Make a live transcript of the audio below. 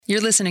You're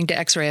listening to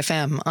X-Ray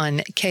FM on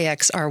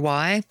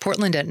KXRY,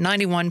 Portland at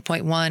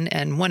 91.1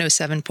 and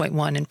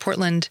 107.1 in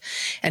Portland,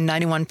 and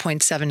 91.7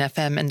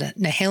 FM in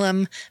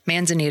Nehalem,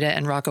 Manzanita,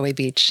 and Rockaway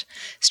Beach.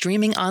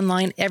 Streaming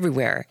online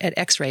everywhere at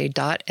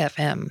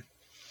xray.fm.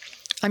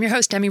 I'm your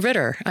host, Emmy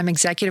Ritter. I'm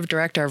Executive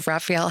Director of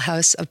Raphael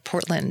House of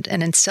Portland,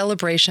 and in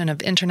celebration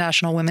of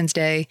International Women's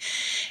Day,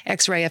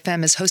 X-Ray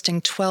FM is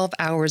hosting 12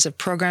 hours of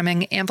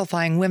programming,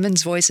 amplifying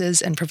women's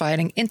voices and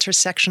providing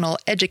intersectional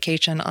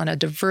education on a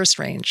diverse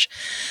range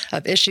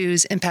of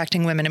issues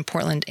impacting women in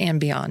Portland and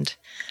beyond.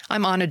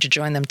 I'm honored to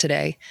join them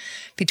today.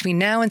 Between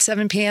now and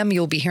 7 p.m.,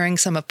 you'll be hearing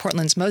some of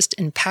Portland's most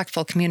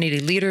impactful community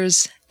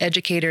leaders,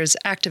 educators,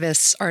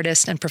 activists,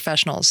 artists, and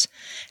professionals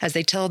as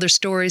they tell their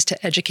stories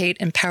to educate,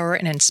 empower,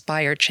 and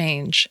inspire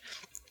change.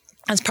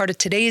 As part of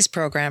today's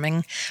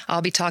programming,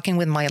 I'll be talking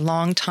with my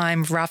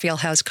longtime Raphael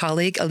House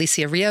colleague,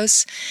 Alicia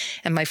Rios,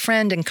 and my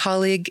friend and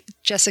colleague,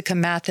 Jessica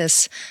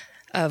Mathis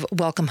of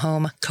Welcome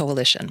Home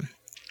Coalition.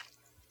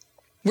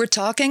 We're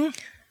talking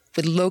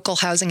with local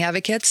housing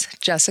advocates,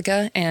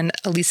 Jessica and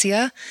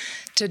Alicia,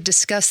 to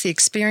discuss the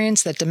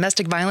experience that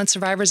domestic violence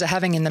survivors are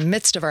having in the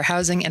midst of our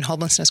housing and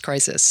homelessness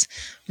crisis.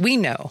 We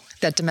know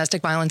that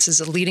domestic violence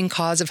is a leading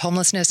cause of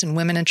homelessness in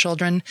women and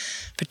children,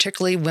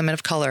 particularly women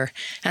of color,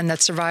 and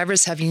that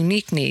survivors have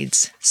unique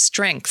needs,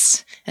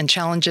 strengths, and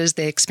challenges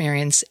they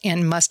experience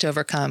and must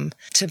overcome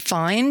to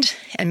find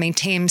and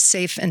maintain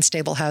safe and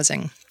stable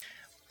housing.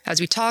 As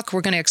we talk,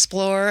 we're going to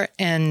explore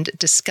and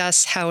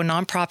discuss how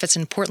nonprofits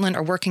in Portland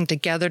are working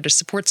together to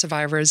support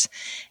survivors,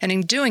 and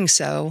in doing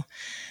so,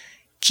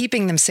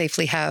 keeping them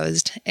safely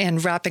housed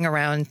and wrapping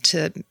around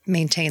to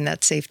maintain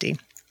that safety.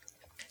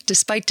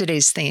 Despite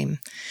today's theme,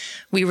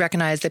 we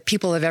recognize that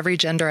people of every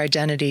gender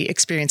identity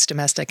experience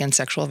domestic and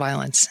sexual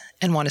violence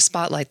and want to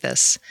spotlight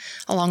this,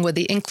 along with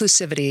the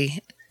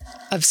inclusivity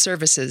of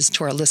services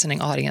to our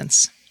listening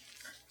audience.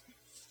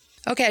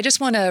 Okay, I just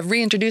want to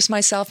reintroduce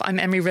myself. I'm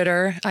Emmy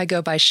Ritter. I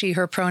go by she,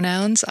 her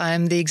pronouns.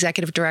 I'm the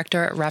executive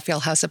director at Raphael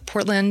House of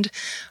Portland.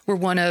 We're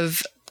one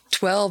of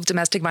 12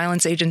 domestic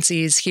violence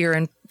agencies here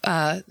in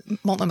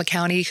Multnomah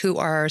County who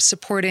are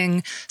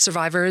supporting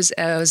survivors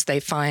as they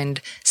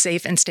find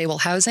safe and stable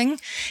housing.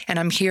 And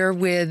I'm here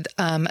with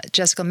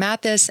Jessica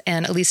Mathis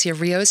and Alicia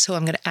Rios, who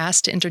I'm going to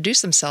ask to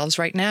introduce themselves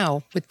right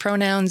now with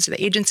pronouns,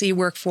 the agency you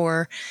work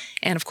for,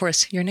 and of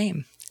course, your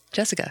name.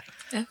 Jessica.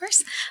 Of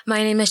course.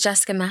 My name is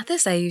Jessica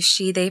Mathis. I use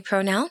she, they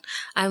pronoun.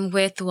 I'm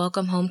with the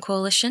Welcome Home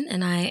Coalition,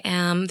 and I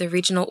am the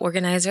regional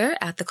organizer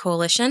at the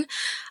coalition.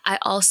 I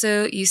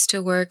also used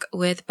to work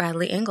with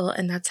Bradley Engel,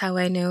 and that's how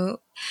I know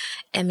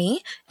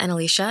Emmy and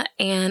Alicia.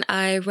 And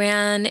I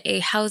ran a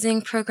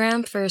housing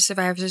program for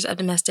survivors of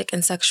domestic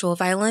and sexual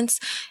violence,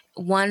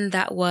 one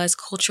that was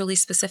culturally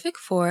specific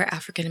for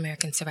African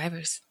American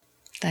survivors.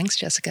 Thanks,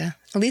 Jessica.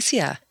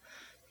 Alicia.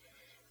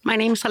 My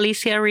name is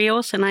Alicia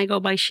Rios, and I go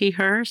by she,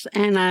 hers,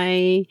 and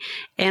I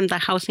am the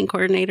housing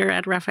coordinator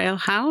at Raphael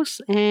House,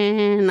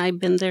 and I've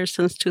been there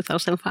since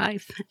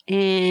 2005,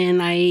 and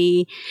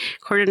I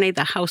coordinate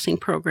the housing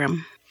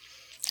program.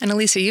 And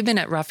Alicia, you've been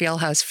at Raphael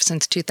House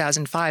since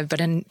 2005, but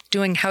in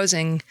doing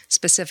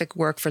housing-specific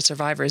work for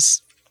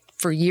survivors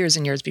for years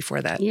and years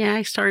before that. Yeah,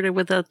 I started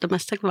with the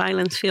domestic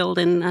violence field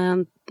in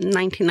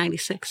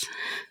 1996.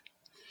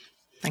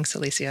 Thanks,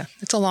 Alicia.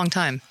 It's a long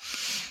time.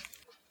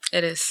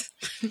 It is.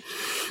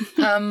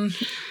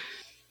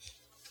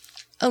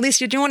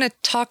 Alicia, do you want to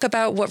talk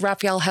about what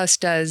Raphael House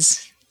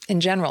does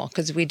in general?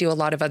 Because we do a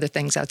lot of other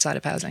things outside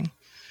of housing.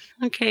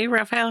 Okay,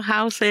 Raphael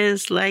House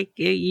is, like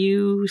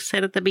you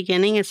said at the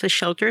beginning, it's a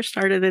shelter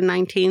started in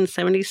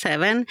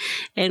 1977,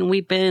 and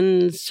we've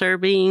been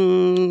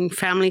serving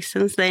families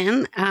since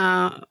then.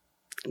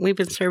 We've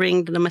been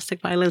serving the domestic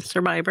violence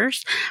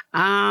survivors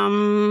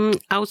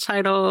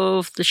outside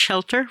of the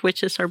shelter,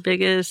 which is our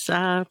biggest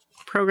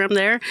program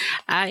there.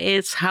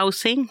 It's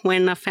housing.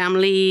 When a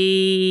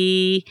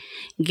family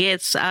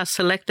gets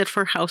selected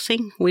for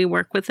housing, we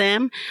work with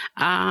them.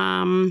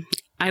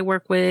 I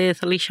work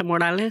with Alicia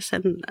Morales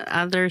and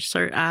others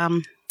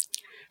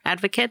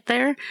advocate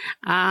there.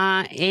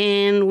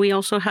 And we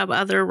also have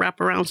other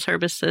wraparound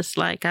services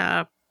like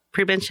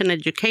prevention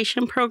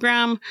education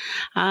program,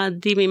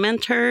 DV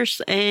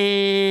mentors,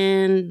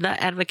 and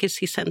the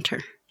advocacy center.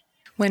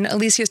 When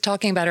Alicia is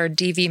talking about our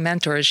DV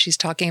mentors, she's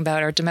talking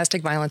about our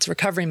domestic violence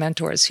recovery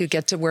mentors who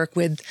get to work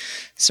with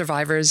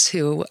survivors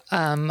who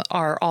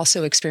are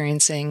also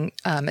experiencing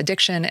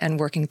addiction and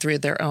working through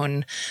their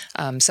own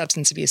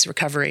substance abuse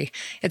recovery.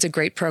 It's a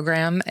great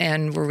program,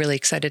 and we're really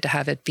excited to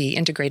have it be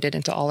integrated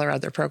into all our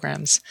other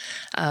programs.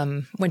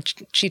 When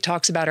she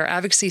talks about our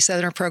advocacy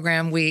center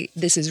program,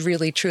 this is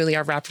really, truly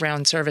our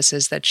wraparound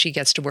services that she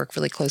gets to work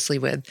really closely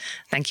with.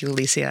 Thank you,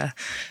 Alicia.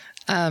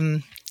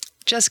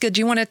 Jessica, do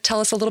you want to tell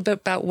us a little bit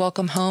about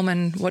Welcome Home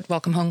and what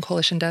Welcome Home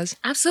Coalition does?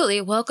 Absolutely.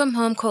 Welcome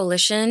Home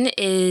Coalition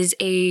is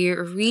a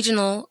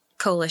regional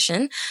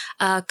coalition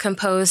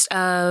composed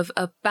of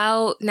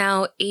about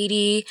now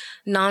 80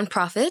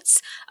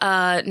 nonprofits,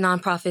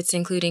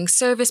 including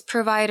service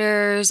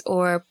providers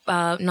or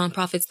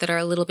nonprofits that are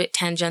a little bit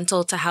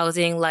tangential to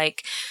housing,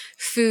 like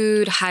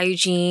food,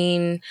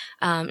 hygiene,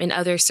 and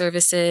other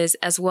services,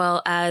 as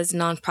well as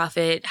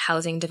nonprofit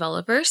housing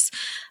developers.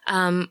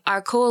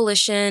 Our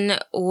coalition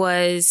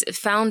was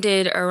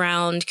founded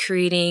around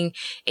creating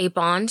a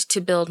bond to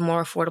build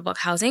more affordable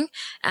housing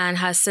and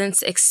has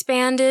since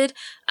expanded.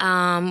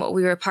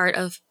 We were part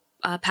of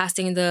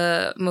passing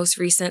the most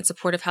recent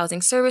supportive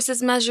housing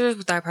services measures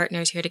with our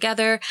partners here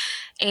together.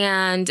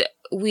 And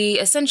we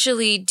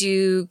essentially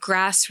do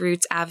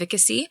grassroots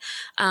advocacy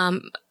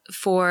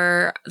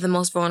for the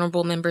most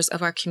vulnerable members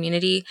of our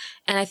community.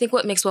 And I think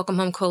what makes Welcome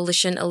Home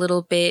Coalition a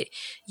little bit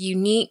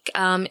unique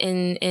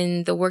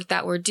in the work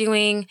that we're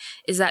doing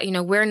is that,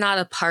 we're not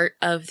a part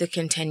of the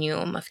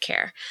continuum of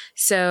care.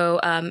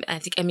 So I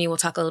think Emmy will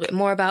talk a little bit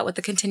more about what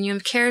the continuum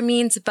of care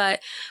means,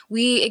 but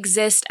we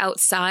exist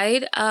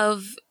outside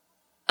of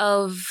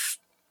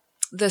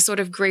the sort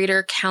of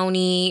greater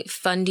county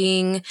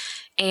funding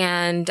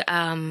and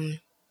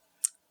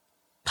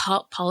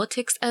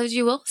politics, as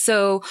you will.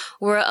 So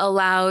we're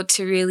allowed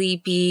to really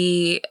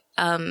be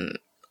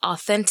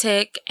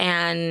authentic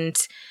and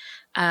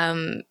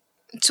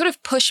sort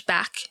of push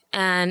back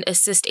and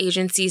assist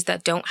agencies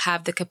that don't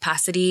have the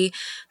capacity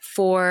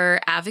for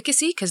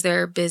advocacy because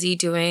they're busy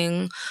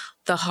doing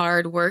the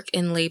hard work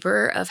and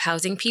labor of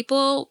housing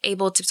people,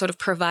 able to sort of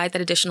provide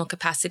that additional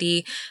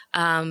capacity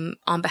on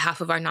behalf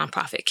of our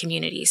nonprofit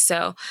community.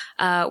 So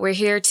we're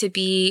here to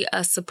be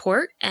a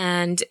support,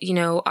 and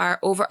our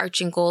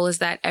overarching goal is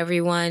that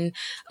everyone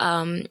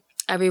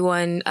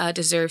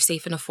deserves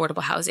safe and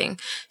affordable housing.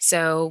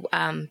 So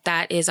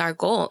that is our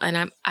goal,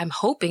 and I'm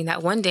hoping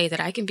that one day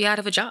that I can be out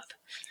of a job.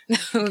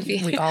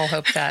 We all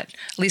hope that.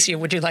 Alicia,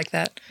 would you like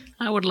that?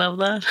 I would love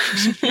that.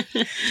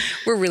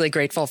 We're really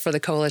grateful for the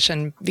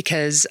coalition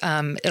because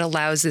it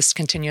allows this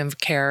continuum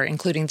of care,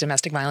 including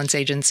domestic violence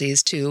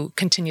agencies, to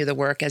continue the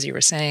work, as you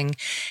were saying.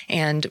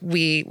 And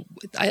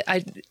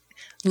I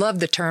love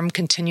the term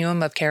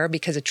continuum of care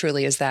because it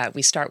truly is that.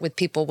 We start with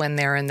people when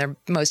they're in their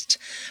most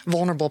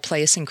vulnerable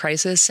place in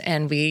crisis,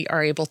 and we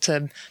are able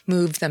to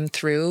move them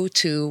through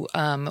to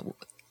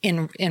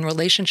in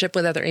relationship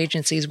with other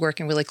agencies,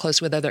 working really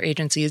close with other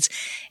agencies,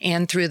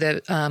 and through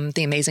the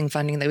amazing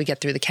funding that we get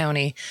through the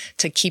county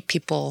to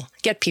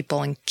get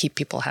people and keep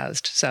people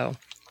housed. So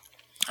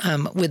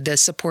with the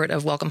support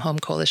of Welcome Home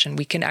Coalition,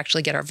 we can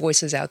actually get our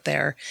voices out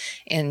there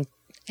and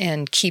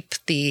keep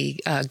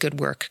the good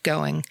work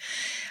going.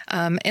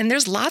 And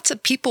there's lots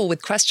of people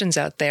with questions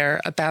out there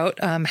about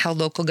how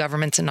local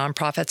governments and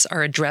nonprofits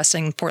are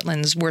addressing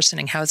Portland's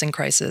worsening housing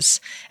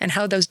crisis and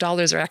how those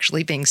dollars are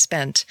actually being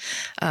spent.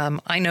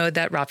 I know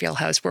that Raphael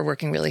House, we're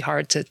working really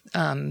hard to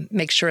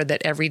make sure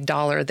that every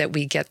dollar that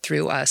we get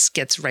through us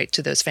gets right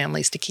to those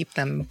families to keep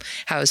them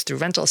housed through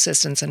rental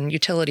assistance and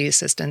utility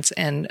assistance.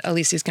 And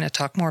Alicia's going to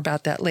talk more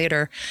about that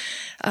later.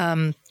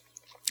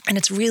 And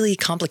it's really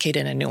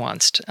complicated and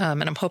nuanced,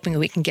 and I'm hoping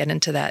we can get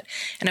into that.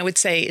 And I would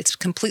say it's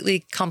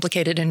completely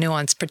complicated and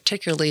nuanced,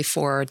 particularly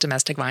for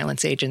domestic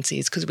violence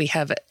agencies, because we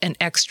have an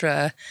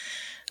extra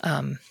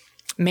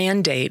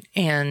mandate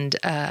and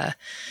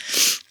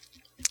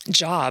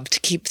job to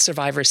keep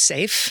survivors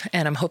safe.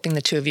 And I'm hoping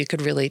the two of you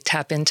could really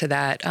tap into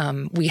that.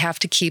 We have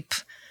to keep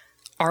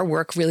our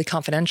work really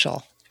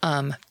confidential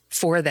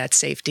for that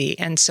safety.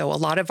 And so a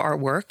lot of our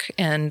work,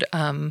 and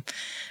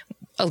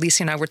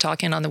Alicia and I were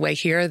talking on the way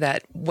here,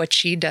 that what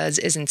she does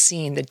isn't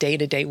seen. The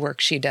day-to-day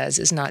work she does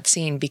is not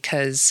seen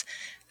because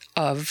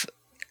of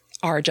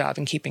our job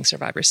in keeping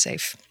survivors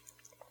safe.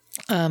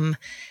 And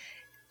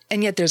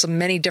yet there's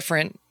many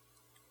different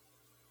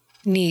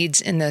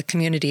needs in the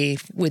community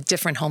with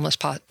different homeless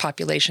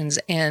populations.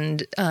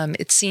 And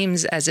it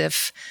seems as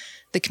if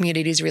the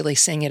community is really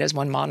seeing it as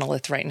one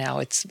monolith right now.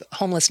 It's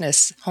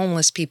homelessness.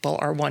 Homeless people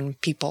are one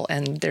people,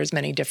 and there's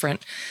many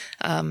different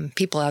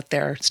people out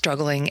there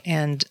struggling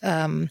and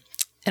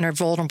are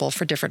vulnerable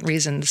for different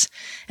reasons.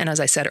 And as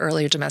I said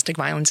earlier, domestic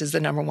violence is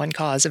the number one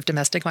cause of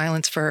domestic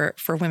violence for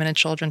women and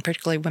children,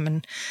 particularly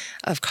women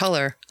of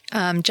color.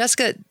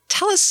 Jessica,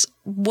 tell us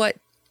what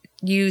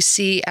you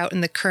see out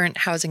in the current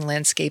housing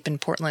landscape in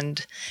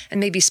Portland, and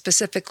maybe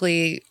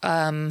specifically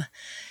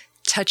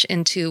touch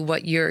into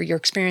what your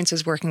experience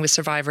is working with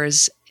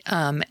survivors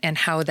and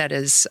how that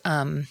is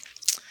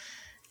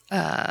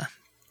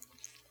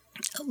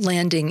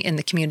landing in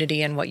the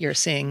community and what you're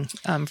seeing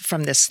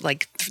from this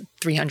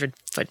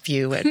 300-foot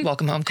view at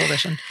Welcome Home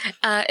Coalition.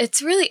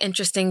 It's really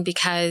interesting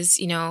because,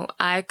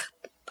 I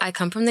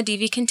come from the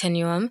DV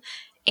continuum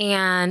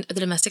and the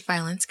domestic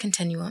violence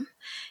continuum.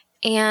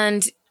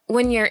 And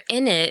when you're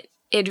in it,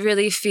 it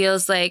really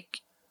feels like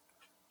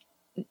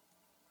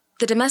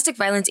the domestic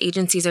violence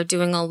agencies are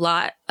doing a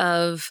lot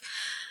of,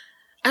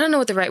 I don't know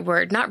what the right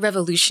word, not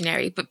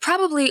revolutionary, but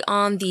probably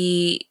on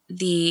the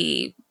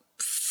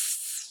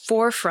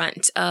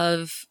forefront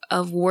of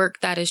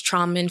work that is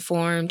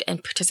trauma-informed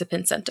and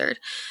participant-centered.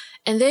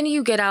 And then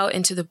you get out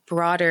into the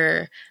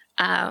broader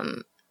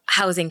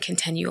housing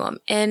continuum,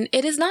 and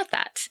it is not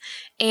that.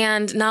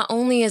 And not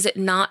only is it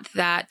not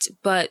that,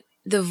 but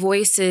the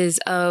voices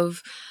and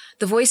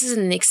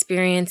the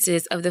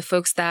experiences of the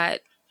folks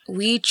that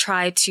we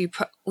try to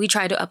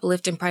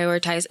uplift and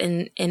prioritize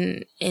in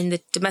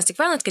the domestic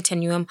violence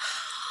continuum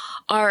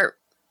are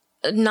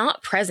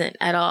not present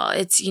at all.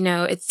 It's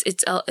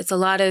a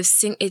lot of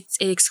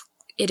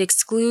it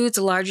excludes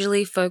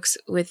largely folks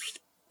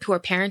who are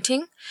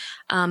parenting,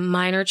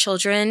 minor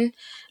children,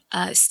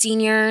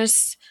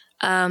 seniors,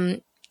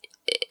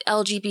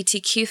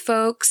 LGBTQ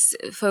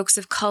folks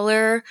of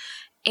color,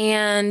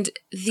 and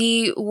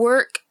the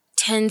work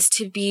tends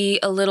to be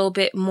a little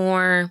bit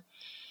more,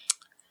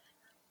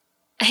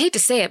 I hate to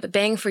say it, but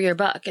bang for your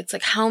buck. It's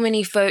like, how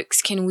many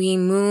folks can we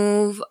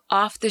move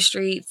off the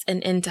streets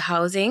and into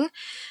housing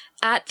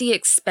at the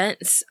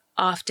expense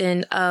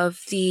often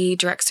of the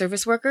direct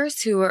service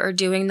workers who are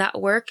doing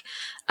that work,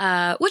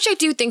 which I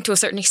do think to a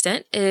certain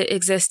extent it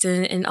exists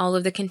in all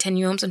of the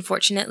continuums,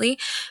 unfortunately,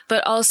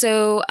 but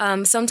also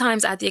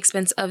sometimes at the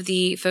expense of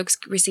the folks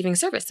receiving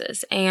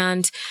services.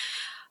 And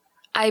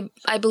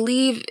I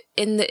believe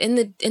in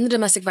the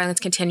domestic violence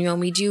continuum,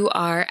 we do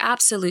our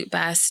absolute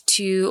best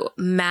to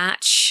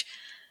match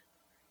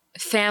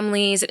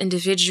families and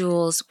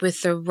individuals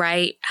with the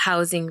right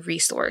housing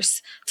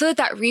resource so that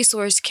that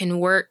resource can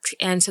work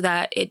and so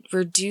that it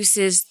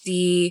reduces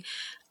the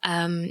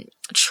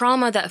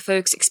trauma that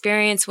folks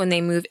experience when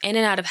they move in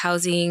and out of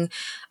housing,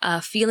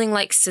 feeling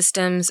like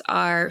systems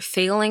are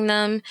failing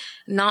them,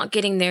 not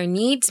getting their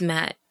needs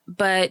met.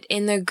 But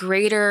in the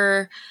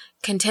greater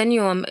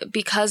continuum,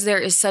 because there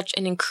is such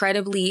an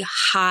incredibly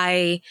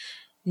high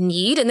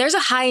need, and there's a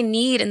high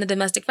need in the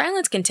domestic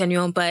violence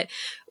continuum, but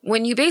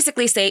when you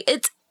basically say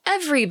it's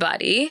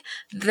everybody,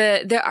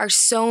 there are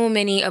so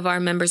many of our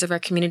members of our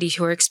community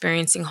who are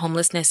experiencing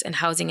homelessness and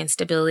housing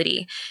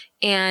instability.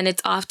 And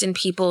it's often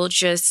people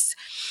just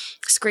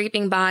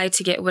scraping by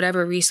to get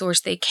whatever resource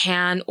they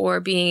can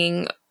or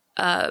being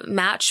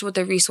matched with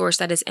a resource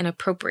that is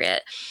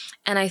inappropriate.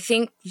 And I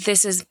think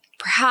this is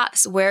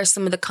perhaps where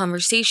some of the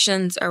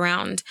conversations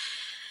around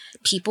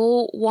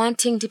people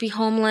wanting to be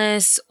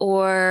homeless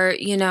or,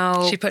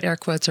 She put air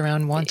quotes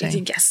around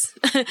wanting. Yes.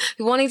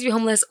 Wanting to be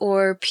homeless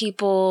or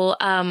people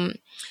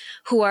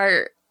who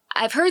are,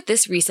 I've heard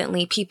this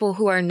recently, people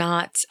who are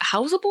not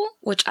housable,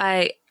 which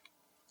I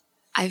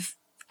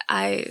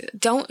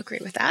don't agree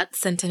with that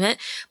sentiment,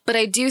 but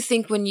I do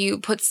think when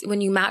you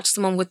match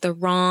someone with the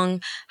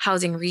wrong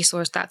housing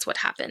resource, that's what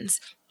happens.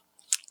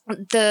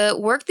 The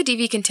work the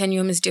DV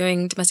Continuum is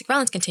doing, Domestic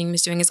Violence Continuum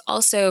is doing, is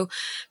also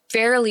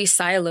fairly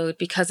siloed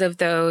because of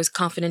those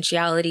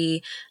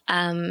confidentiality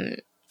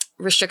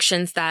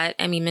restrictions that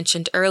Emmy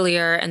mentioned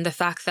earlier, and the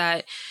fact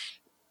that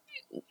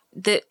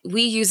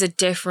we use a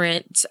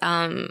different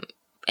and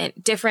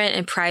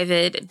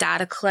private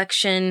data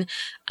collection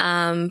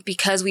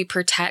because we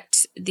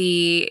protect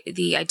the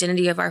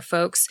identity of our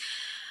folks.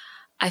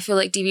 I feel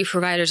like DV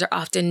providers are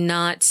often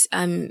not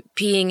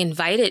being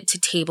invited to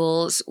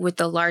tables with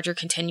the larger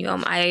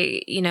continuum.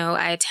 I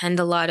attend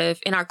a lot of,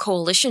 in our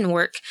coalition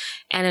work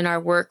and in our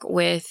work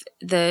with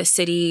the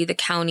city, the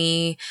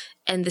county,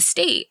 and the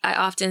state, I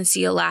often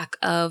see a lack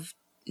of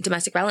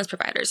domestic violence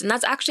providers. And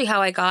that's actually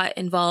how I got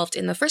involved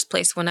in the first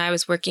place. When I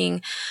was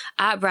working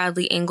at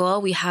Bradley Engel,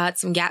 we had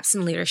some gaps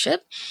in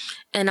leadership.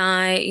 And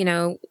I,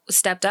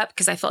 stepped up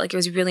because I felt like it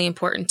was really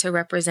important to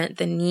represent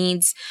the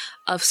needs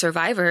of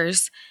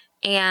survivors.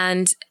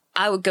 And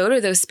I would go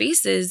to those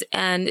spaces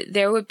and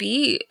there would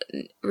be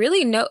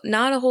really not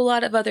a whole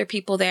lot of other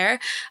people there.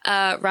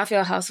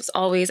 Raphael House was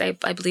always, I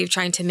believe,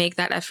 trying to make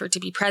that effort to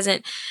be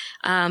present.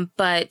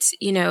 But,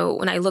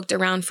 when I looked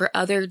around for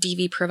other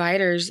DV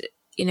providers,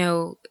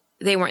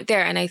 they weren't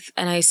there. And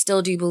I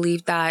still do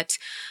believe that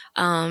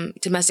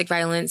domestic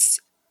violence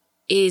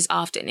is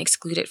often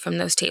excluded from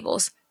those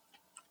tables.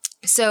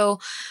 So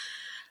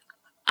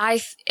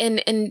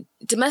in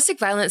domestic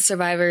violence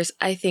survivors,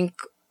 I think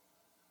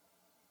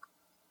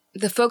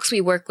the folks we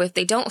work with,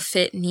 they don't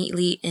fit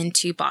neatly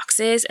into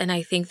boxes. And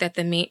I think that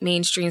the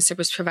mainstream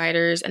service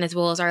providers, and as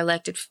well as our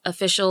elected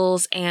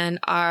officials and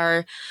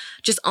our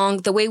just on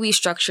the way we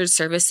structured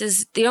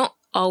services, they don't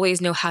always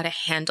know how to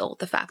handle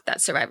the fact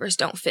that survivors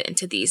don't fit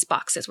into these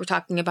boxes. We're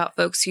talking about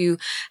folks who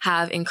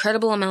have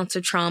incredible amounts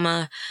of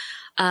trauma,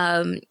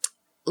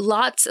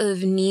 lots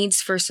of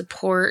needs for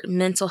support,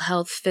 mental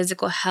health,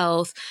 physical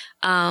health,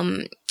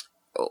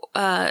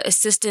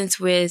 assistance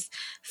with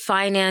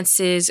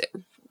finances,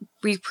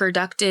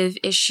 reproductive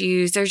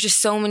issues. There's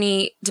just so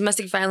many.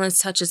 Domestic violence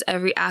touches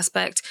every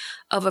aspect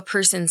of a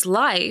person's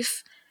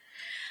life,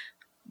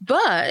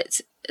 but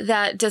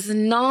that does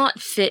not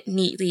fit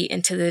neatly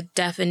into the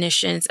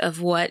definitions of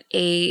what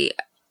a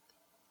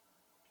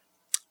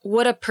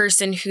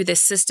person who the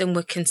system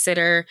would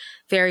consider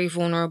very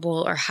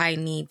vulnerable or high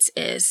needs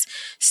is.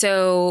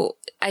 So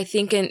I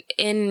think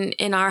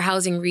in our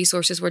housing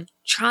resources, we're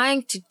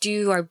trying to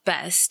do our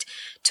best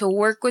to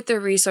work with the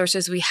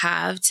resources we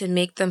have to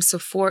make them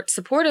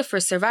supportive for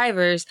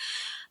survivors.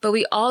 But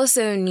we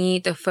also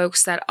need the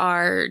folks that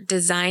are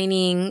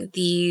designing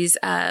these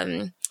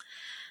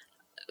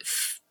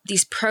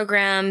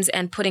programs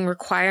and putting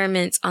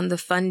requirements on the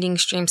funding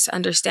streams to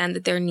understand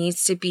that there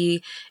needs to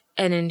be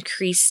an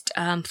increased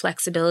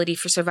flexibility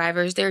for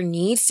survivors, there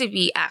needs to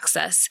be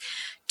access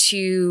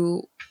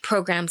to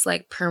programs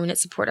like permanent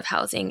supportive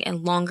housing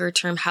and longer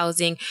term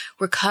housing,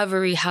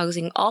 recovery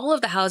housing, all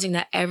of the housing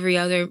that every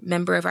other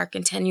member of our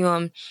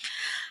continuum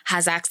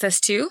has access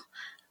to.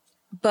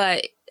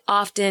 But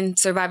often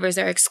survivors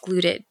are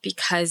excluded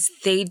because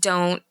they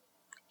don't,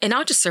 and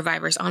not just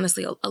survivors,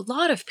 honestly, a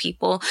lot of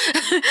people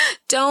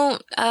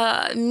don't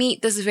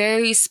meet this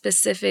very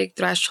specific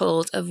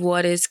threshold of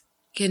what is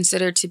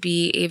considered to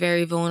be a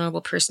very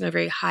vulnerable person, a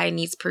very high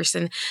needs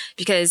person.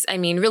 Because, I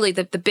mean, really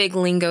the big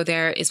lingo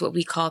there is what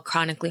we call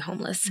chronically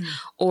homeless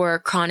or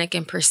chronic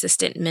and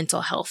persistent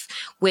mental health,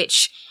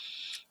 which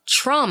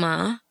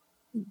trauma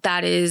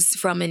that is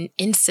from an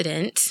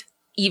incident,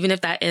 even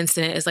if that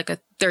incident is like a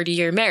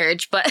 30-year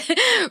marriage, but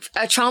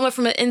a trauma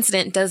from an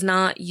incident does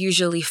not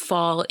usually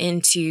fall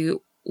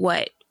into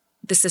what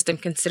the system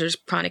considers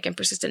chronic and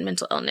persistent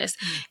mental illness.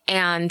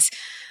 And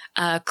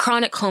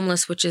chronic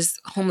homelessness,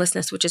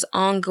 which is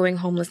ongoing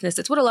homelessness.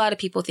 It's what a lot of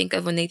people think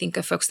of when they think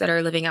of folks that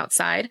are living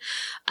outside.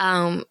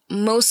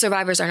 Most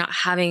survivors are not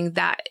having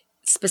that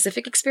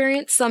specific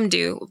experience. Some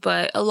do,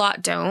 but a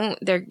lot don't.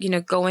 They're,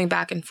 going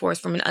back and forth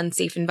from an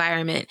unsafe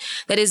environment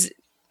that is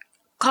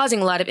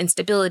causing a lot of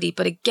instability,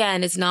 but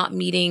again, is not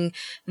meeting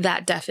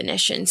that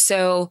definition.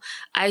 So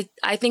I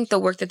think the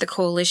work that the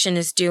coalition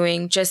is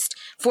doing just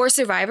for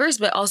survivors,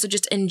 but also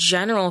just in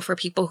general for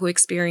people who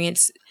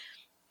experience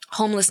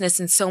homelessness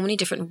in so many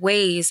different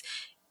ways,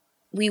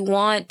 we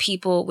want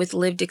people with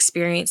lived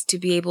experience to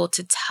be able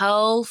to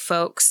tell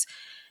folks,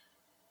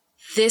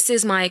 this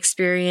is my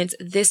experience.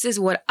 This is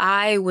what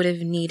I would have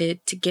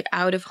needed to get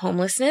out of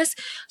homelessness,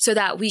 so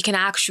that we can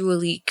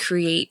actually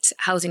create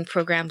housing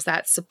programs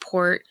that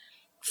support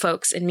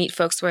folks and meet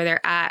folks where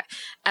they're at,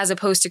 as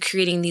opposed to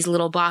creating these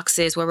little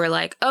boxes where we're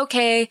like,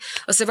 okay,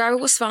 a survivor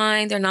was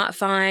fine, they're not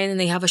fine, and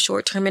they have a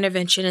short-term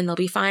intervention and they'll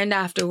be fine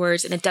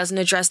afterwards. And it doesn't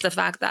address the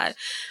fact that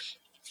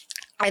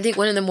I think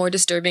one of the more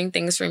disturbing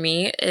things for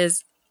me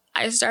is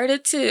I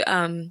started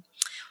to,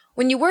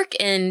 when you work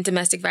in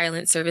domestic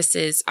violence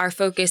services, our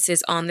focus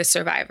is on the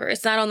survivor.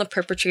 It's not on the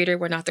perpetrator.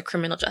 We're not the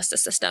criminal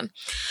justice system.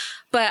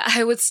 But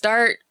I would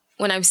start,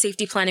 when I'm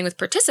safety planning with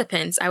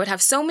participants, I would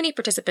have so many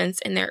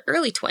participants in their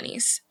early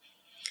 20s.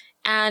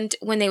 And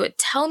when they would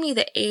tell me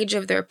the age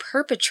of their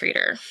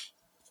perpetrator,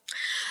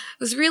 I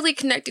was really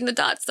connecting the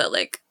dots that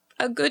like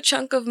a good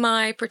chunk of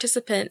my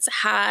participants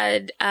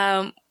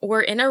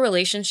were in a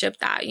relationship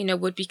that,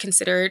 would be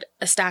considered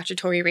a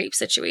statutory rape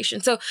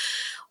situation. So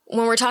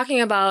when we're talking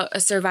about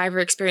a survivor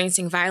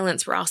experiencing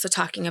violence, we're also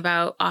talking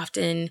about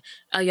often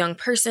a young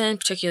person,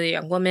 particularly a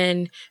young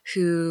woman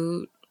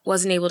who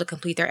wasn't able to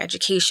complete their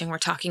education. We're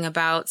talking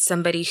about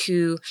somebody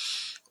who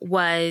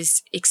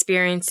was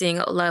experiencing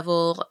a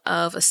level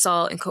of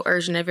assault and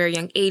coercion at a very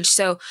young age.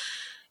 So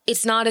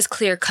it's not as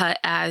clear cut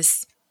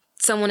as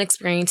someone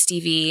experienced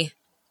DV,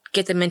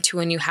 get them into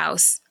a new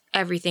house,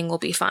 everything will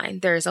be fine.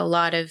 There's a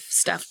lot of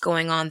stuff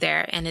going on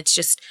there. And it's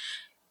just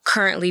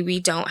currently we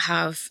don't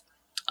have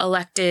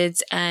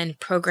electeds and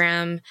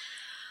program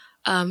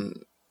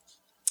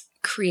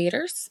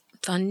creators,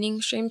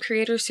 funding stream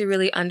creators who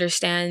really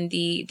understand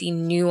the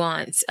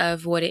nuance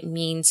of what it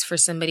means for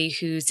somebody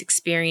who's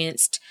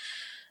experienced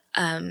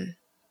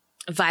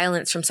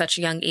violence from such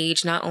a young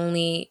age, not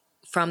only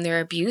from their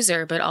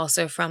abuser, but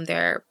also from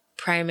their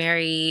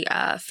primary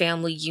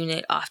family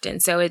unit often.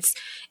 So it's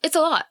a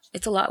lot.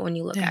 It's a lot when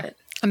you look at it.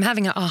 I'm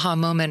having an aha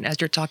moment as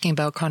you're talking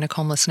about chronic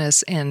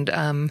homelessness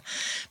and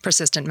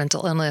persistent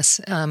mental illness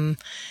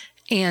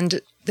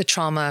and the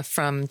trauma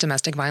from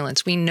domestic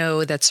violence. We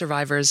know that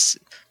survivors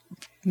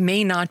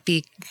may not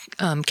be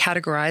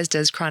categorized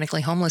as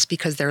chronically homeless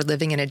because they're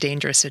living in a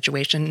dangerous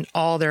situation.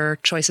 All their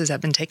choices have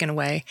been taken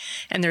away.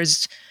 And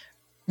there's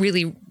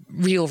really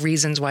real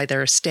reasons why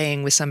they're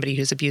staying with somebody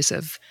who's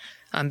abusive.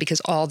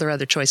 Because all their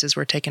other choices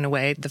were taken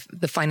away.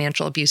 The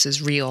financial abuse is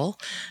real.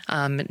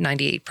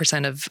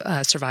 98%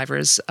 of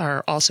survivors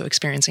are also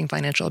experiencing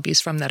financial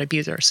abuse from that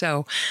abuser.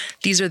 So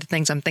these are the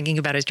things I'm thinking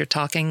about as you're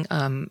talking,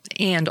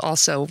 and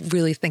also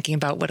really thinking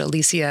about what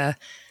Alicia's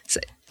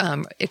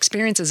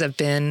experiences have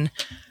been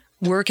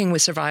working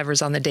with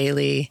survivors on the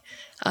daily,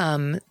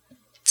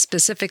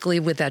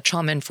 specifically with that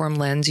trauma-informed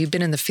lens. You've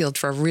been in the field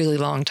for a really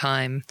long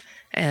time.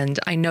 And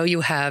I know you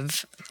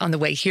have, on the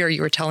way here,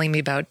 you were telling me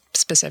about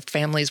specific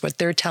families, what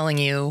they're telling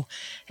you,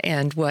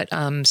 and what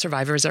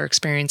survivors are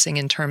experiencing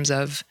in terms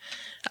of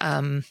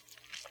how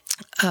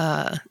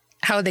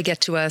they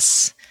get to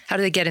us, how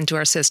do they get into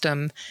our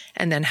system,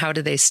 and then how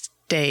do they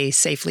stay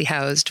safely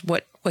housed?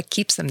 What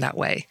keeps them that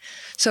way?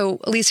 So,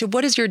 Alicia,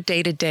 what does your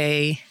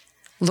day-to-day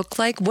look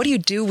like? What do you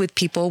do with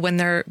people when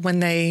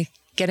they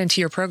get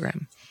into your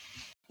program?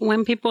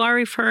 When people are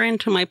referring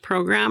to my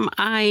program,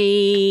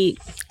 I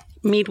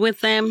meet with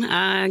them,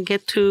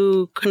 get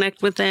to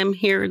connect with them,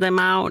 hear them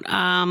out.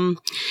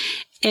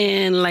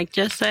 And like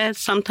Jess said,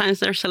 sometimes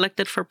they're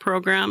selected for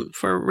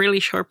really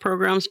short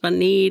programs, but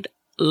need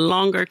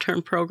longer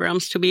term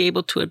programs to be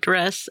able to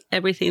address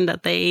everything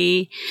that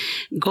they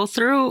go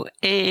through.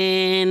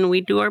 And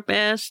we do our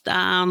best.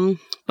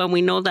 But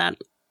we know that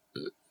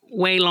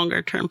way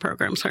longer term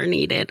programs are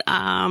needed.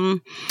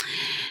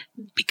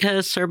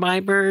 Because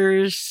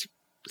survivors,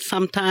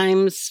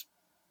 sometimes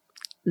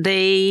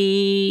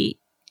they've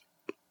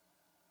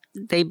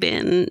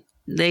been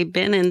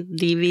in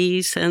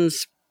DV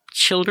since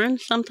children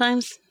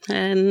sometimes,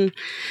 and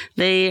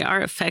they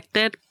are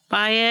affected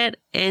by it,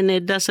 and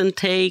it doesn't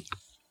take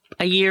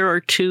a year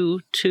or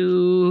two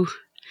to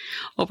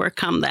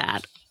overcome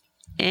that.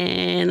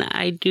 And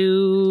I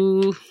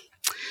do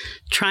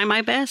try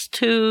my best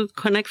to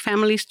connect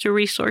families to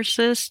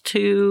resources.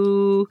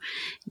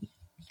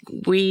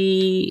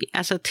 We,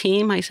 as a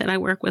team, I said I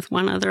work with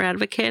one other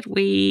advocate.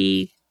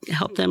 We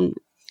help them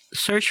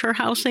search for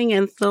housing,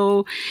 and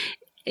though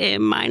it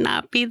might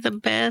not be the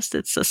best,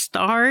 it's a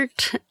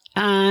start.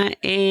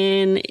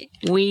 And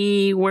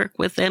we work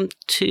with them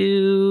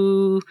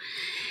to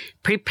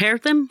prepare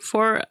them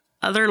for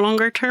other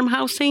longer-term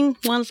housing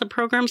once the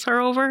programs are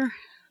over.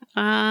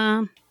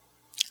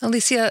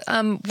 Alicia,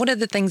 one of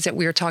the things that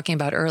we were talking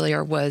about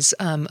earlier was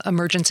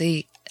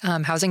emergency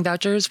housing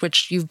vouchers,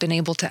 which you've been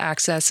able to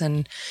access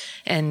and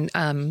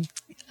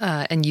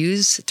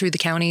use through the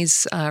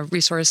county's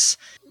resource.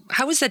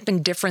 How has that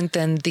been different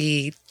than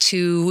the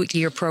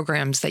 2-year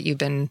programs that you've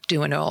been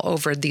doing all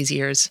over these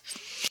years?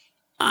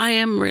 I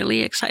am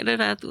really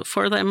excited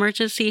for the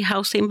emergency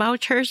housing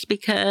vouchers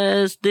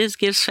because this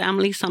gives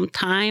families some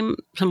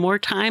more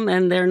time,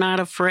 and they're not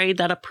afraid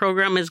that a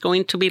program is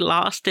going to be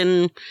lost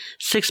in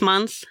 6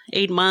 months,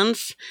 8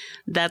 months,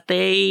 that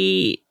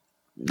they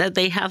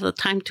have the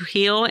time to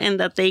heal,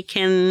 and that they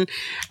can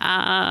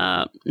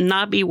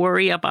not be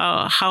worried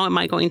about how am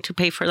I going to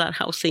pay for that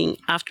housing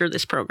after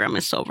this program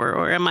is over,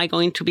 or am I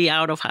going to be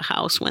out of a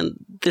house when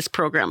this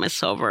program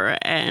is over.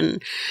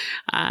 And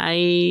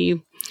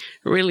I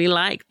really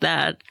like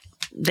that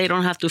they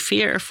don't have to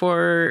fear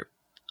for,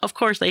 of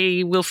course,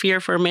 they will fear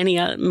for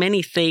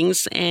many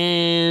things,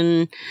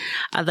 and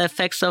the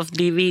effects of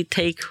DV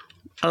take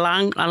a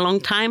long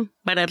time,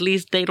 but at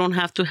least they don't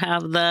have to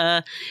have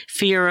the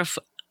fear of,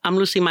 I'm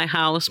losing my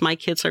house, my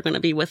kids are going to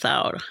be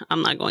without,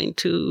 I'm not going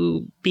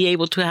to be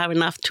able to have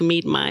enough to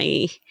meet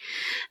my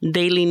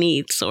daily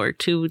needs or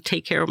to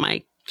take care of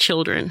my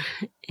children.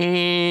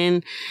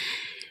 And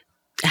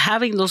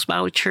having those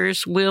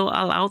vouchers will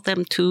allow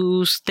them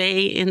to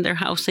stay in their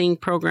housing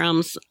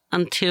programs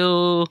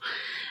until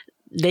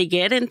they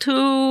get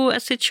into a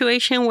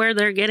situation where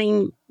they're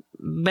getting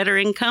better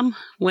income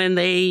when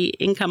they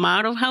income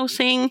out of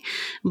housing,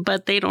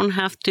 but they don't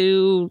have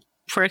to.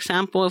 For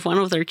example, if one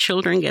of their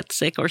children gets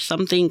sick or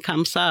something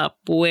comes up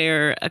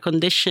where a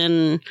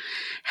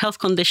health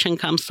condition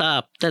comes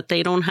up, that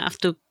they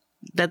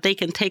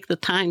can take the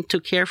time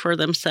to care for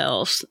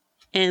themselves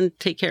and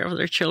take care of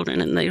their children,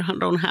 and they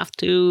don't have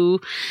to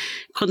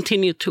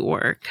continue to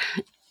work,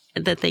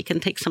 that they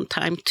can take some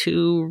time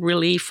to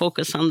really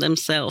focus on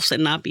themselves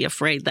and not be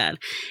afraid that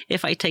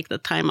if I take the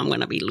time, I'm going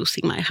to be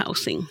losing my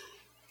housing.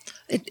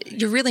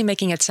 You're really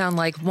making it sound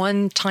like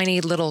one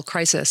tiny little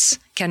crisis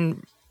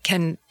can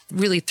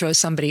really throw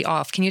somebody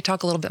off. Can you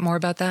talk a little bit more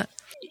about that?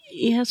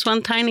 Yes,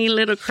 one tiny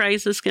little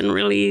crisis can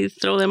really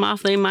throw them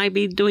off. They might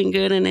be doing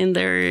good and in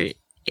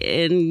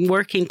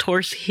working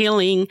towards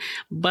healing.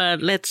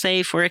 But let's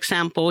say, for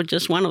example,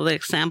 just one of the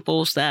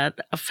examples, that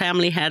a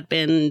family had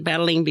been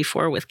battling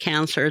before with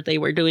cancer. They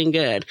were doing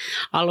good.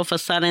 All of a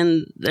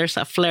sudden, there's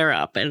a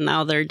flare-up, and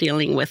now they're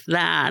dealing with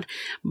that.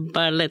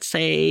 But let's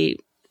say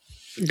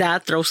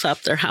that throws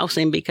up their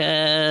housing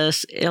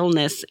because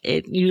illness,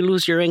 you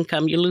lose your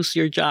income, you lose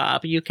your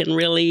job. You'll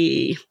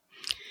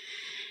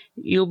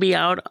be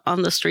out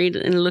on the street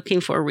and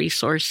looking for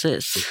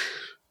resources.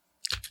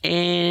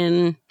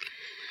 And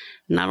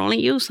not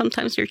only you,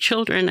 sometimes your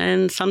children,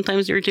 and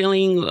sometimes you're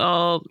dealing,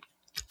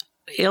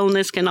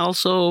 illness can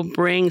also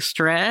bring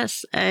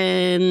stress,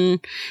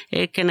 and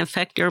it can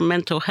affect your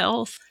mental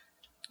health.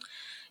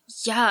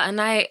 Yeah,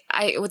 and I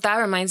what that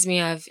reminds me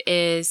of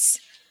is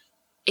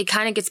it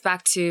kind of gets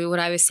back to what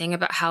I was saying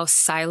about how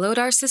siloed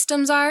our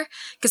systems are,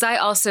 because I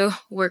also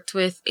worked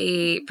with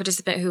a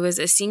participant who was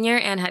a senior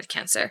and had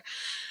cancer.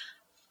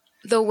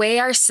 The way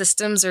our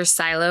systems are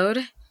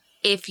siloed,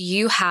 if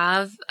you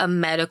have a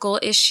medical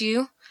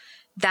issue,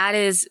 that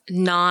is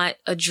not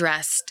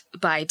addressed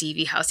by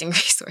DV Housing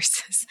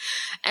Resources.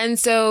 And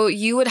so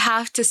you would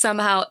have to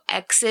somehow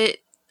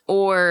exit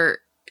or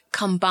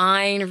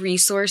combine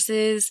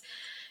resources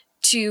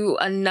to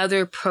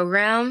another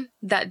program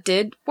that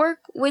did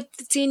work with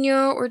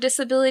senior or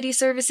disability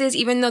services,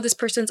 even though this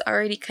person's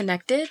already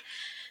connected.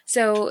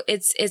 So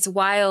it's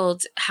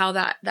wild how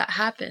that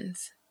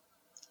happens.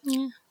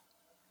 Yeah.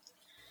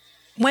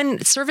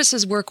 When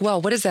services work well,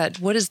 what does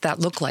that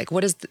look like?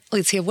 What is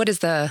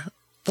the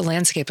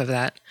landscape of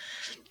that?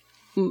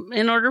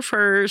 In order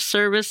for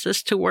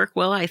services to work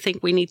well, I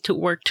think we need to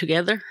work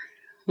together.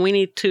 We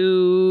need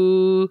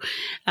to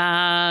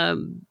not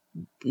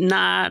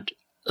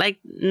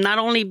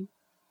only,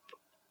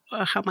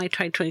 how am I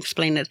trying to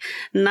explain it?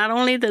 Not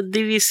only the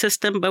DV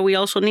system, but we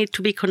also need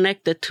to be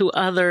connected to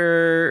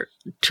other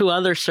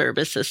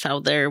services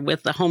out there,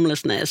 with the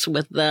homelessness,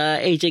 with the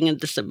aging and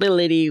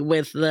disability,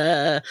 with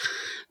the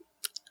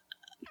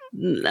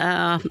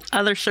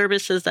other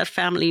services that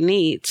family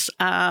needs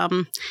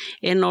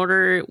in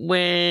order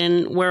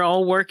when we're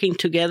all working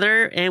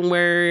together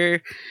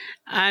and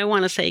I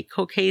want to say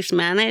co-case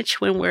manage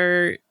when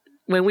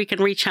we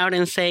can reach out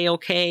and say,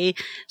 okay,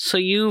 so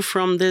you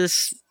from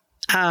this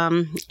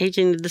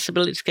aging and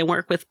disabilities can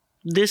work with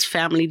this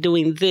family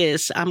doing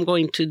this. I'm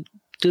going to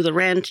do the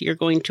rent. You're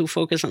going to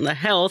focus on the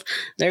health.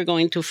 They're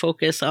going to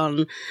focus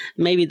on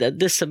maybe the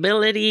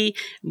disability.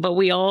 But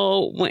we're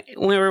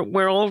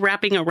all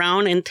wrapping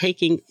around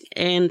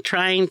and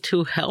trying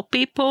to help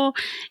people.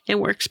 It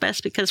works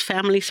best because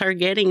families are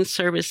getting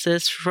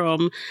services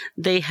from.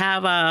 They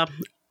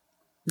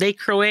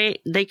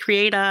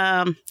create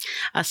a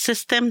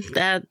system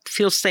that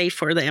feels safe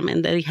for them,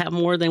 and they have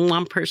more than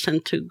one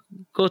person to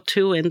go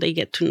to, and they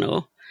get to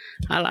know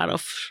a lot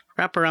of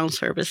wraparound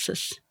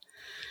services.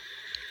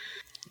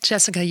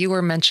 Jessica, you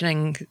were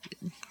mentioning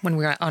when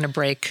we were on a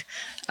break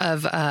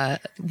of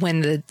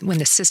when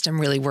the system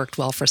really worked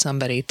well for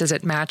somebody. Does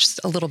it match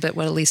a little bit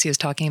what Alicia is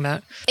talking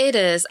about? It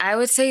is. I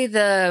would say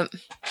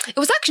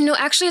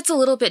actually it's a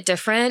little bit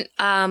different.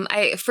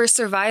 For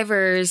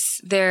survivors,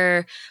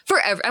 I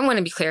want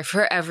to be clear,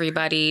 for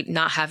everybody,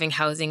 not having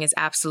housing is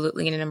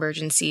absolutely an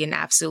emergency and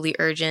absolutely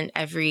urgent.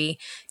 Every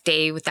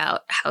day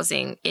without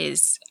housing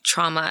is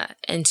trauma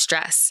and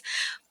stress.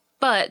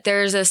 But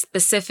there's a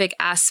specific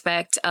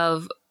aspect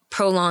of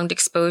prolonged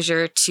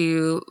exposure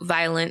to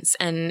violence,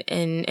 and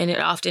it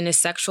often is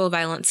sexual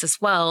violence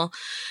as well.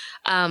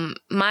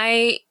 The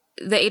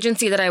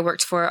agency that I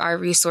worked for, our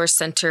resource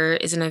center,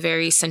 is in a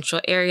very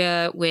central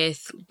area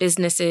with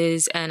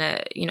businesses and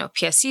a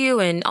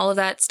PSU and all of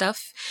that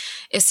stuff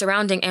is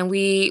surrounding. And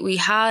we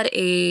had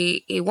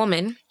a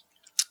woman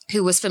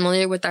who was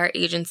familiar with our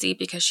agency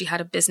because she had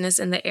a business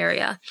in the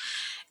area.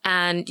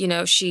 And,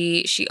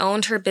 she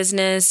owned her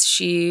business.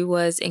 She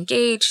was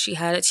engaged. She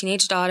had a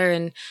teenage daughter.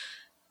 And,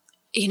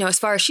 as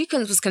far as she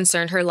was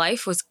concerned, her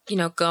life was,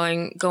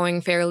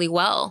 going fairly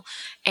well.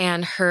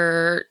 And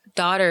her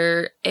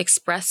daughter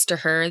expressed to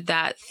her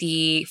that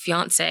the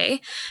fiance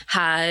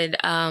had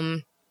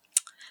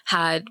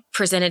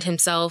presented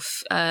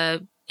himself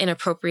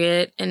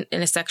inappropriate in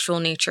a sexual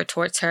nature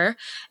towards her.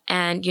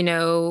 And,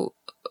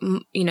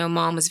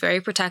 mom was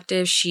very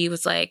protective. She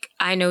was like,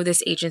 I know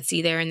this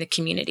agency there in the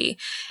community.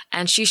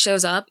 And she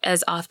shows up,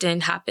 as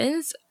often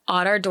happens,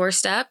 on our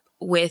doorstep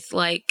with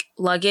like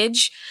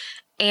luggage.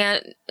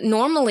 And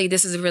normally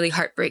this is a really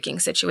heartbreaking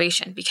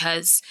situation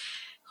because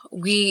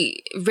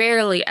we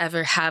rarely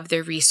ever have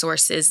the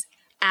resources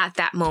at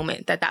that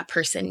moment that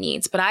person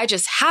needs. But I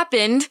just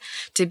happened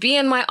to be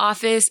in my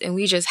office and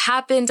we just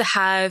happened to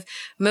have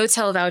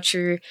motel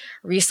voucher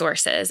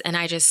resources. And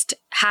I just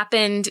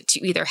happened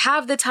to either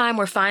have the time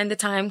or find the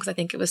time, because I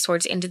think it was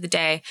towards the end of the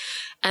day.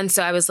 And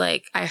so I was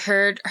like, I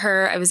heard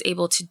her, I was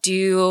able to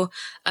do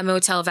a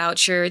motel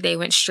voucher. They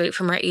went straight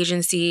from our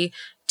agency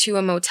to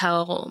a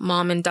motel.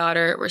 Mom and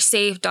daughter were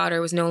safe. Daughter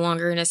was no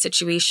longer in a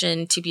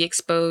situation to be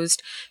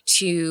exposed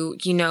to,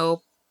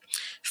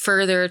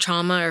 further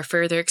trauma or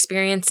further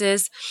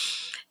experiences.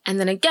 And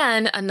then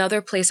again,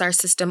 another place our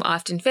system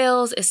often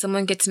fails is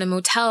someone gets in a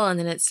motel and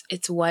then it's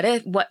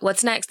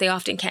what's next? They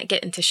often can't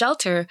get into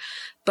shelter.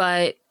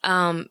 But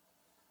I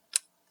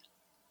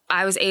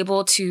was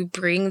able to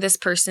bring this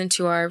person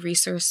to our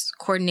resource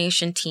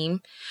coordination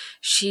team.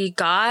 She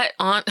got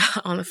on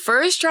the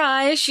first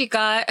try, she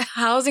got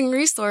housing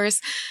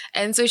resource.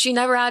 And so she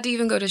never had to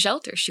even go to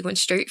shelter. She went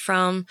straight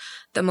from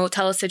the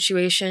motel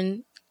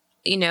situation.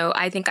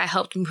 I think I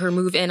helped her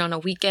move in on a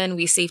weekend.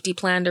 We safety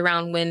planned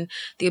around when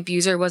the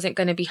abuser wasn't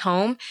going to be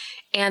home.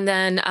 And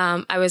then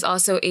I was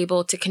also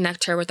able to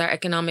connect her with our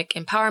economic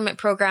empowerment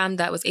program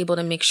that was able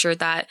to make sure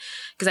that,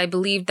 because I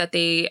believed that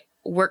they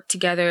worked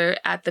together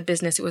at the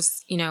business. It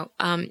was,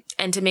 and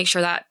to make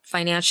sure that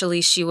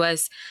financially she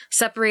was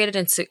separated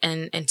and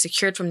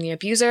secured from the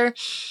abuser.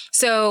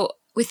 So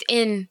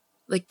within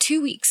like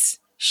 2 weeks,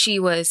 she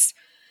was,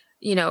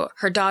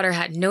 her daughter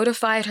had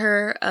notified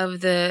her of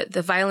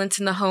the violence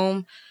in the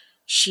home.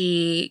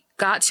 She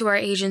got to our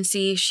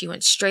agency. She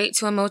went straight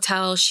to a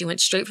motel. She went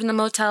straight from the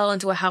motel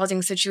into a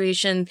housing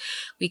situation.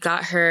 We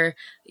got her,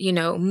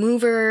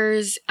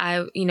 movers.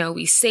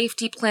 We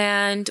safety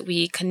planned.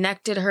 We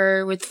connected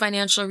her with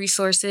financial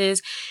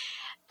resources.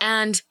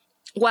 And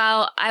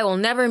while I will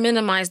never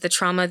minimize the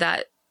trauma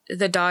that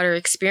the daughter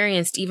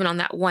experienced, even on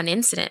that one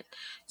incident,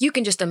 you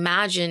can just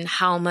imagine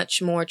how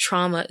much more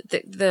trauma.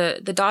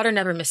 The daughter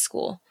never missed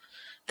school.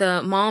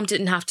 The mom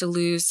didn't have to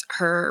lose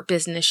her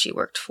business she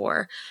worked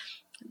for.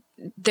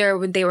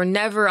 They were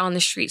never on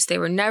the streets. They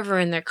were never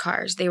in their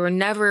cars. They were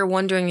never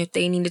wondering if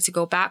they needed to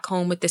go back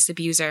home with this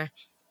abuser.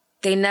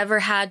 They never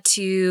had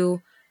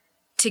to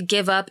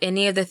give up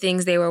any of the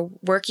things they were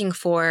working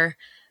for.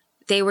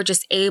 They were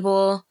just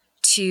able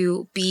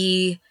to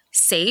be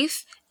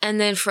safe. And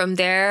then from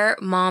there,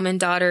 mom and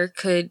daughter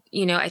could,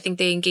 I think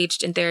they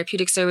engaged in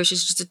therapeutic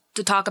services just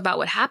to talk about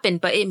what happened,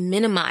 but it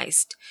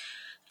minimized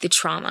the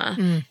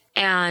trauma.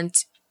 And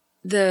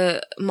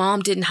the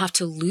mom didn't have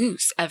to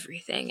lose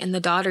everything and the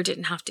daughter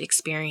didn't have to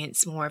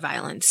experience more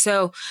violence.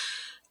 So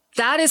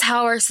that is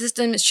how our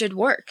system should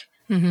work.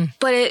 Mm-hmm.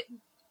 But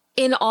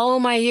in all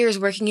my years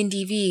working in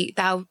DV,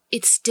 that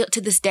it's still,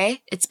 to this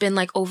day, it's been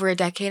like over a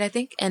decade, I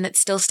think, and it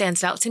still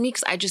stands out to me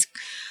because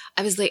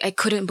I was like, I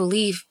couldn't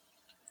believe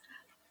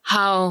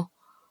how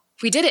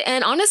we did it.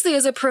 And honestly,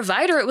 as a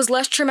provider, it was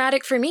less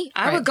traumatic for me.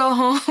 I would go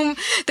home.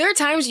 There are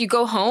times you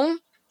go home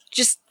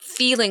just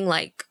feeling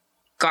like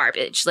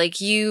garbage.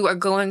 Like you are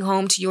going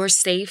home to your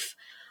safe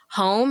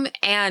home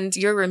and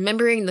you're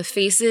remembering the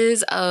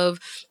faces of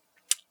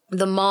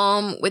the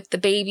mom with the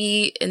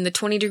baby in the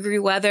 20-degree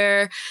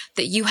weather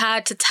that you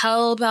had to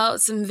tell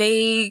about some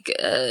vague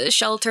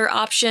shelter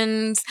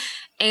options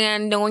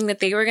and knowing that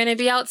they were going to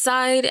be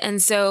outside.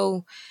 And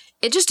so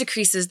it just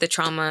decreases the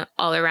trauma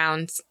all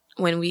around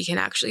when we can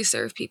actually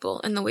serve people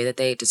in the way that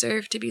they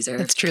deserve to be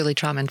served. It's truly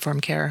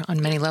trauma-informed care on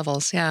many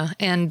levels, yeah.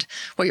 And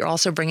what you're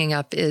also bringing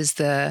up is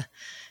the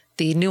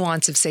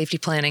nuance of safety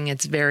planning.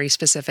 It's very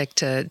specific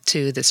to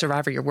the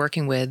survivor you're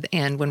working with.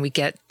 And when we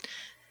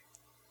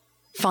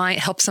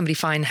help somebody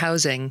find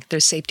housing,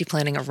 there's safety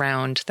planning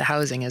around the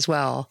housing as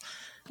well.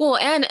 Well,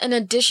 and an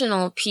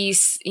additional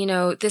piece,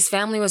 this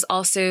family was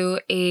also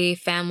a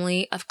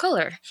family of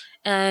color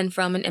and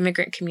from an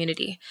immigrant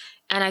community.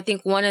 And I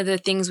think one of the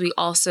things we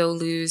also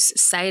lose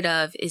sight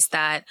of is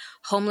that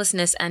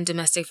homelessness and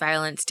domestic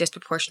violence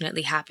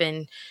disproportionately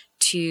happen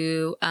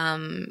to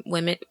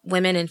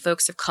women and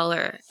folks of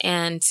color.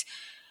 And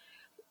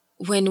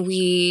when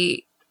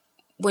we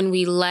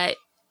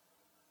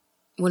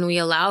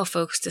allow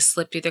folks to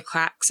slip through the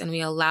cracks and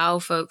we allow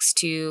folks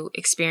to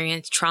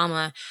experience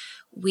trauma,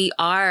 we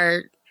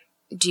are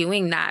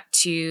doing that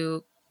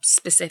to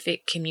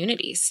specific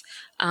communities,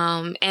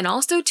 and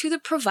also to the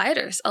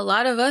providers. A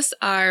lot of us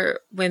are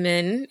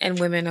women and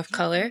women of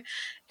color.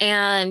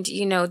 And,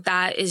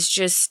 that is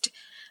just,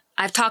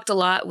 I've talked a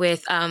lot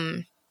with,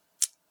 I'll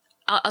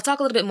talk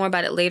a little bit more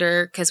about it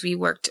later because we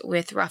worked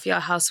with Raphael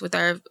House with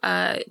our,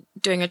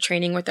 doing a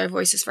training with our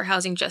Voices for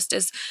Housing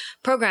Justice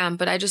program.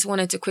 But I just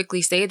wanted to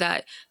quickly say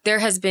that there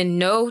has been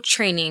no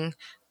training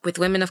with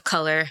women of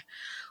color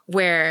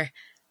where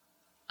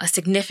a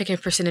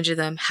significant percentage of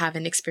them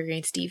haven't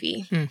experienced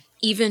DV,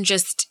 even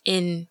just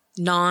in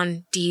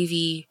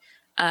non-DV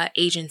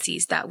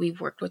agencies that we've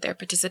worked with their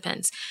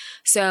participants.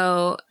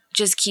 So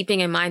just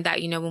keeping in mind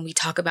that, when we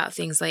talk about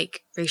things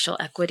like racial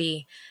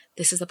equity,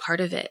 this is a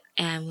part of it.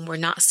 And when we're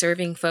not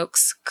serving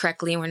folks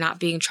correctly and we're not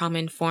being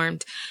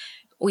trauma-informed,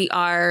 we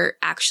are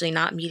actually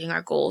not meeting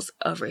our goals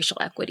of racial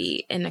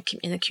equity in the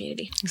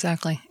community.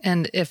 Exactly.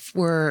 And if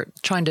we're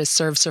trying to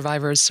serve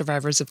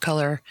survivors of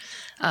color,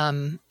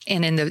 and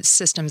in the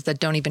systems that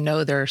don't even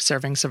know they're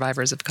serving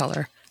survivors of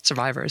color,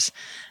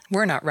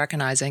 we're not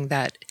recognizing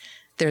that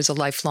there's a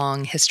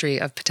lifelong history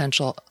of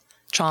potential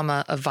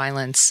trauma, of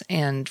violence.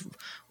 And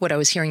what I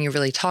was hearing you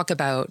really talk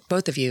about,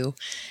 both of you,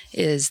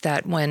 is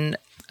that when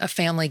a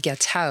family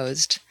gets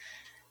housed,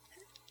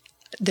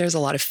 there's a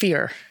lot of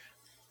fear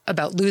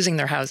about losing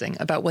their housing,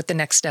 about what the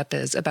next step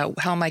is, about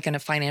how am I going to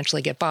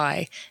financially get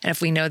by. And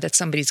if we know that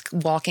somebody's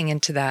walking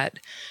into that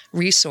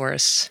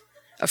resource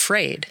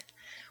afraid,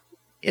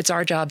 it's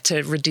our job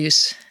to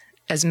reduce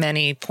as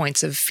many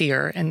points of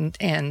fear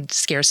and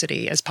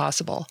scarcity as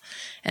possible.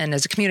 And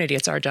as a community,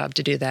 it's our job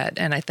to do that.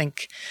 And I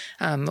think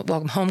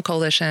Welcome Home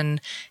Coalition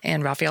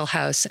and Raphael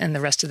House and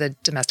the rest of the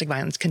domestic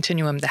violence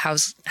continuum,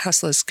 the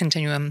houseless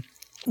continuum,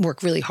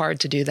 work really hard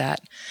to do that.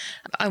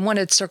 I want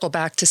to circle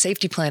back to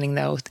safety planning,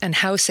 though, and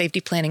how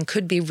safety planning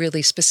could be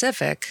really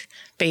specific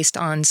based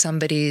on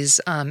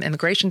somebody's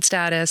immigration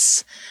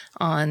status,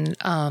 on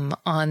how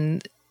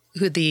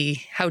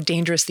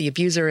dangerous the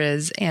abuser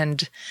is.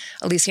 And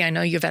Alicia, I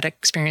know you've had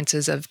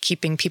experiences of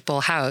keeping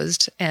people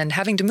housed and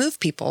having to move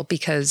people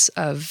because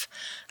of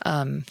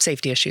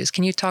safety issues.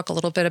 Can you talk a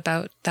little bit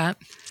about that?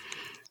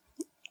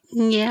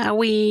 Yeah,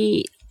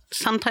 we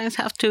sometimes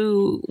have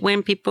to,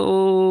 when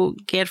people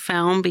get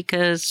found,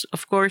 because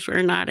of course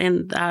we're not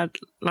in that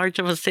large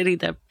of a city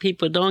that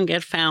people don't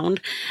get found.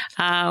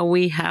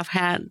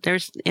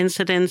 There's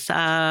incidents,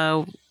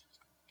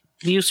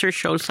 user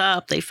shows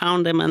up, they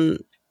found them,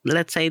 and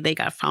let's say they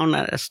got found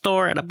at a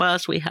store, at a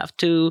bus. We have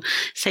to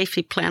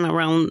safety plan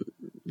around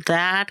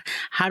that,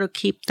 how to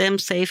keep them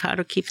safe, how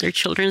to keep their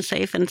children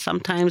safe. And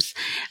sometimes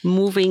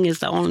moving is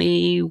the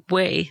only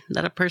way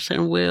that a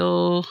person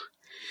will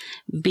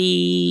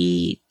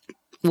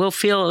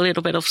feel a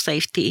little bit of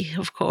safety,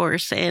 of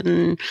course.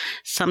 And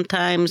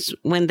sometimes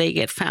when they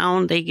get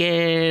found, they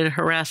get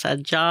harassed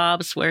at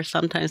jobs, where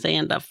sometimes they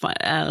end up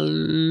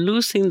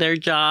losing their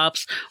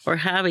jobs or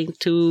having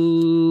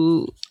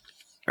to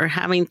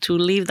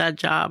leave that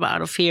job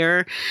out of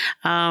fear.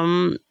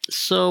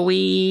 So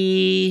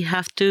we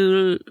have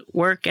to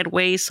work at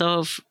ways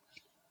of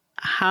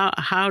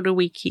how do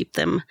we keep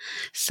them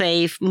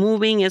safe?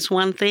 Moving is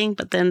one thing,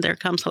 but then there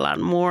comes a lot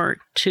more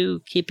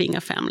to keeping a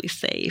family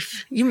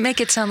safe. You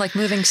make it sound like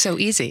moving's so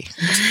easy.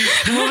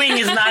 Moving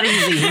is not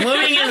easy.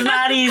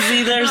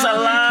 There's a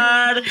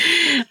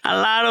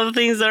lot of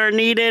things that are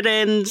needed,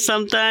 and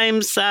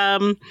sometimes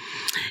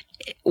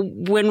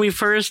when we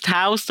first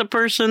housed a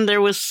person, there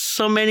was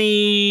so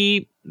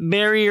many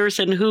barriers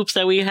and hoops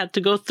that we had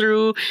to go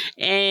through.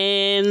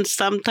 And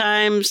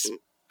sometimes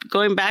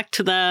going back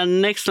to the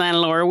next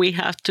landlord, we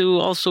have to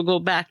also go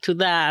back to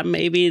that.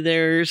 Maybe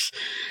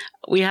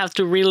we have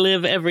to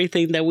relive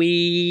everything that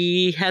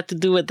we had to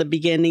do at the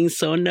beginning.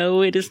 So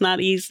no, it is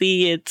not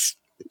easy.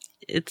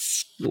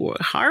 It's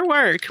hard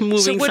work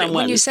moving someone.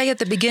 When you say at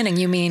the beginning,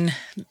 you mean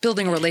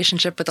building a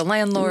relationship with the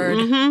landlord?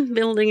 Mm-hmm.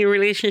 Building a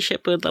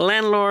relationship with the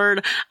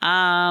landlord,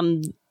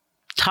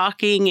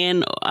 talking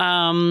and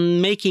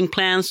making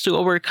plans to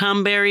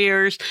overcome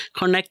barriers,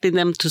 connecting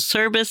them to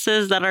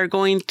services that are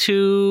going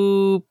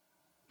to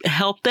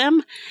help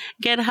them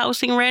get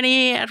housing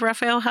ready. At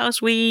Raphael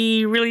House,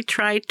 we really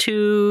try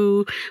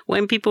to,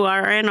 when people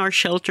are in our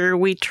shelter,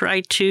 we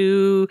try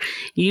to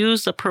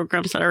use the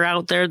programs that are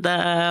out there,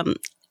 the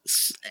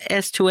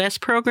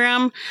S2S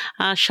program,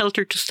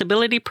 Shelter to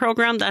Stability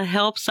program that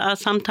helps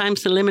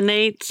sometimes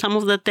eliminate some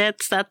of the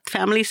debts that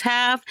families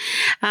have.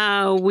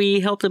 We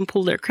help them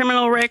pull their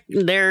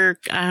their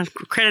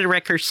credit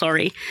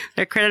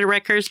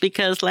records,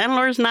 because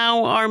landlords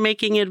now are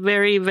making it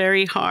very,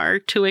 very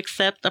hard to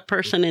accept a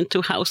person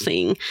into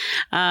housing.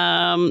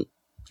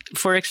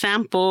 For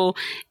example,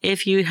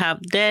 if you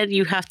have debt,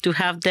 you have to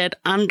have debt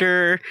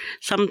under,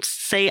 some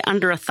say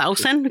under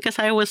 1,000, because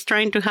I was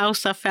trying to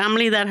house a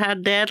family that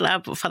had debt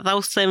of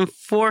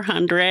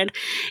 1,400.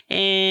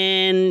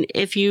 And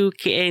if you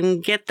can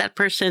get that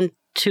person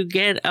to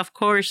get, of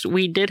course,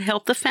 we did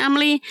help the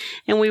family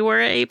and we were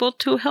able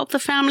to help the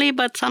family.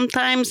 But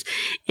sometimes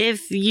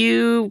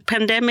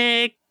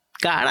pandemic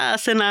got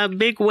us in a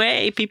big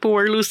way. People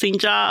were losing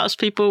jobs.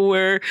 People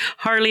were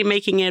hardly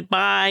making it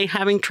by,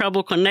 having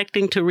trouble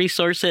connecting to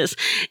resources.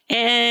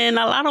 And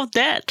a lot of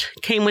debt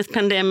came with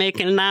pandemic.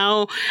 And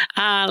now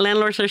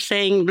landlords are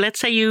saying, let's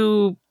say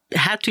you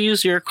had to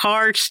use your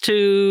cards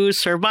to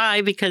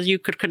survive because you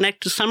could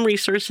connect to some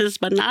resources,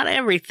 but not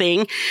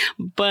everything.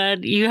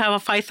 But you have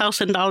a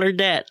 $5,000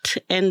 debt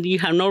and you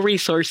have no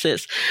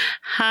resources.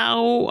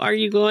 How are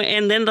you going?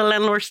 And then the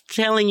landlord's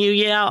telling you,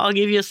 yeah, I'll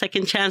give you a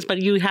second chance,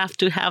 but you have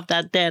to have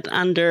that debt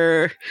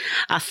under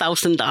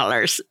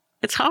 $1,000.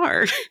 It's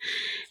hard.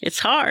 It's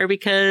hard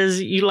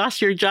because you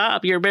lost your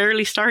job. You're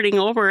barely starting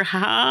over.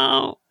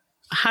 How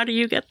do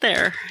you get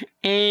there?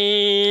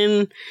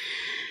 And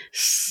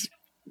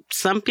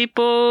some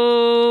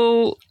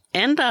people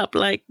end up,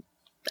 like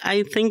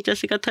I think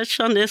Jessica touched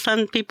on this,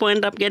 some people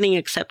end up getting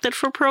accepted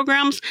for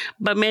programs,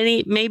 but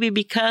maybe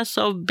because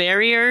of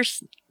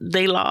barriers,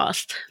 they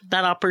lost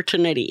that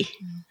opportunity.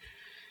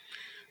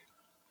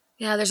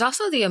 Yeah, there's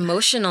also the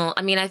emotional.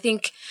 I mean, I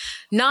think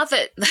not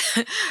that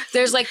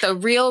there's like the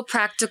real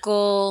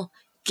practical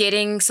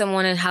getting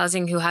someone in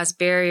housing who has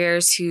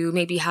barriers, who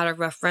maybe had a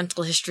rough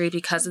rental history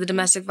because of the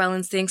domestic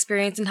violence they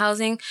experience in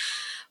housing.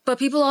 But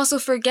people also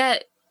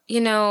forget,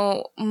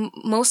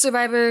 most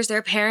survivors,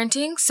 they're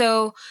parenting.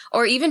 So,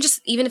 or even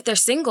if they're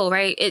single,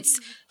 right? It's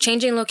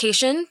changing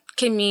location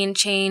can mean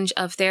change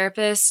of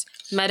therapists,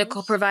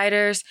 medical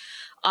providers,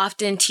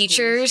 often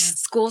teachers,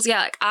 schools.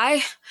 Yeah. Like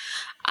I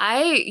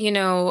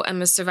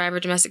am a survivor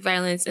of domestic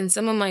violence, and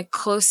some of my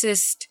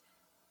closest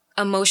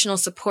emotional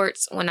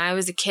supports when I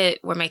was a kid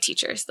were my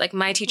teachers. Like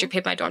my teacher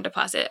paid my dorm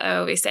deposit. I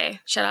always say,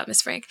 shout out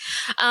Miss Frank.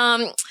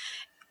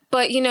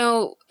 But,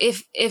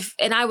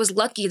 and I was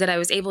lucky that I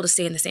was able to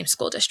stay in the same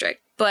school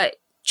district, but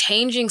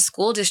changing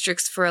school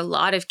districts for a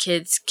lot of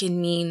kids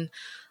can mean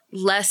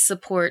less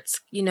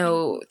supports,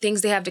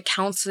 things they have to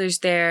counselors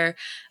there.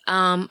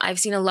 I've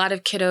seen a lot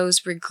of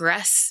kiddos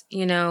regress,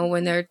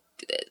 when they're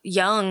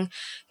young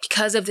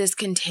because of this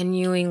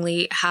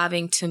continually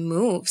having to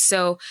move.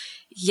 So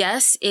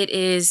yes, it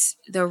is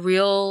the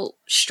real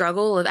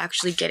struggle of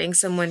actually getting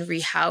someone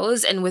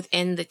rehoused and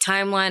within the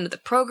timeline of the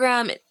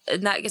program,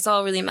 and that gets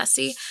all really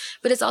messy.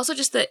 But it's also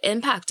just the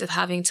impact of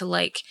having to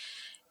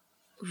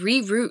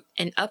reroute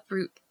and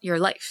uproot your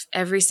life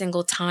every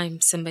single time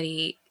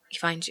somebody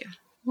finds you.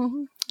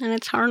 Mm-hmm. And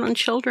it's hard on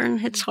children.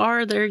 It's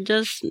hard. They're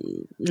just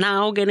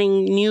now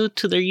getting new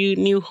to their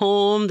new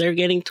home. They're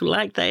getting to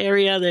like the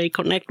area. They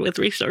connect with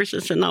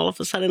resources, and all of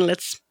a sudden,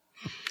 let's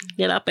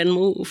get up and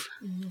move.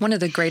 One of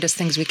the greatest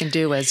things we can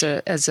do as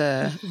a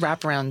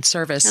wraparound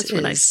service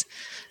is...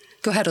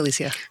 Go ahead,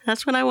 Alicia.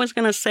 That's what I was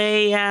going to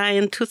say.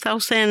 In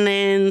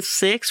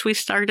 2006, we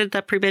started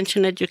the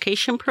prevention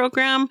education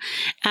program.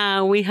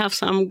 We have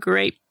some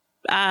great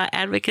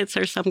advocates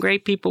or some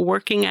great people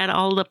working at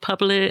all the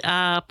public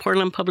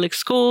Portland public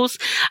schools.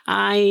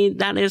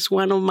 That is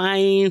one of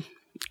my...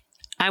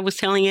 I was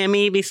telling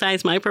Emmy,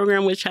 besides my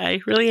program, which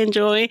I really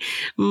enjoy,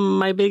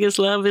 my biggest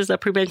love is the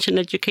prevention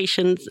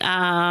education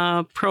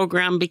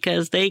program,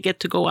 because they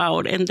get to go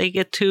out and they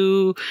get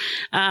to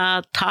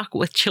talk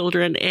with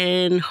children,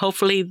 and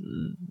hopefully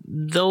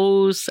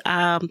those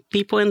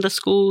people in the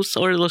schools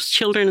or those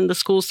children in the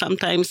schools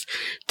sometimes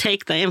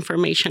take the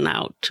information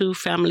out to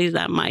families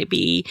that might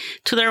be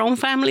to their own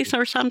families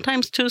or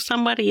sometimes to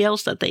somebody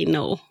else that they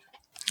know.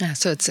 Yeah,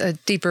 so it's a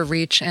deeper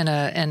reach,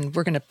 and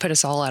we're going to put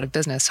us all out of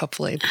business,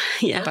 hopefully.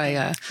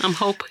 Yeah, I'm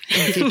hoping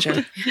in the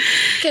future.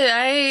 Can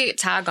I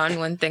tag on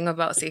one thing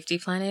about safety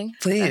planning?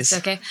 Please.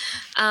 That's okay.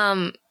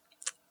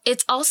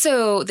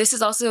 this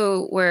is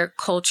also where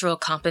cultural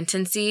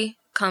competency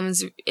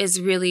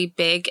is really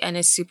big and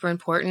is super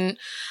important.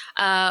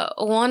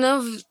 One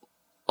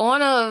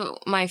of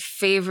my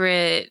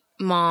favorite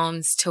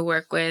moms to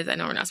work with, I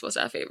know we're not supposed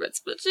to have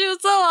favorites, but she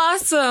was so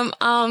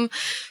awesome.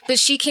 But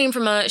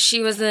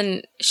she was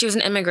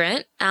an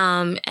immigrant,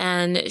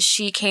 and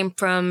she came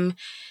from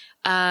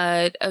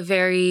a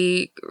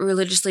very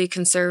religiously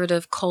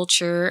conservative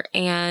culture,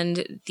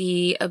 and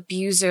the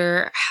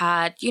abuser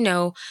had,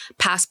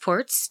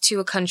 passports to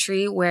a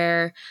country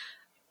where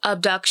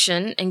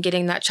abduction and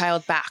getting that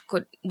child back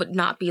would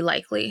not be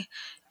likely.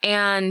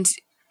 And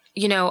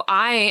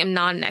I am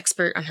not an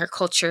expert on her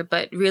culture,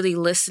 but really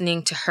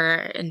listening to her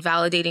and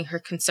validating her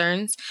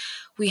concerns,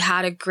 we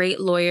had a great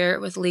lawyer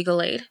with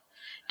legal aid,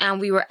 and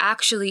we were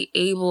actually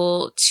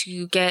able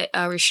to get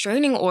a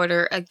restraining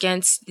order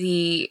against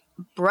the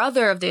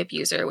brother of the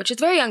abuser, which is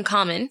very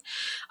uncommon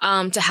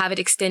to have it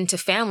extend to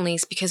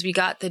families, because we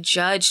got the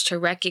judge to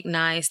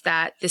recognize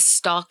that this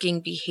stalking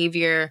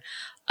behavior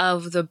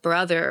of the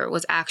brother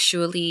was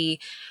actually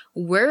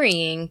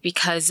worrying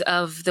because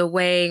of the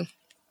way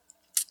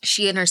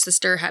she and her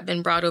sister had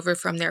been brought over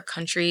from their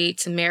country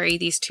to marry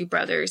these two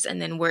brothers, and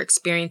then were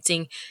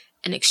experiencing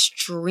an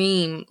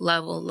extreme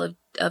level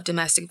of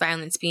domestic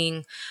violence,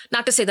 being,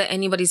 not to say that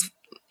anybody's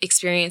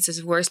experience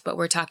is worse, but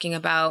we're talking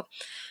about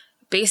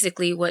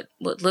basically what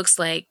looks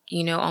like,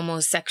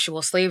 almost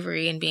sexual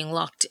slavery and being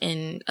locked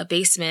in a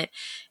basement.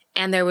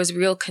 And there was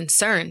real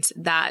concerns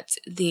that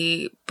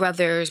the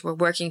brothers were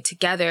working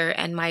together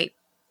and might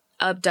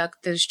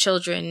abduct those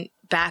children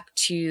back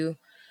to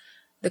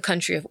the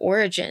country of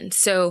origin.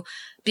 So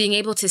being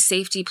able to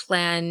safety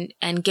plan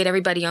and get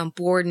everybody on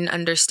board and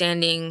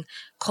understanding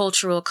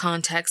cultural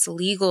context,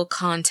 legal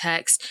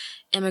context,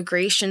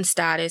 immigration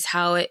status,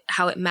 how it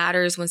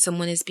matters when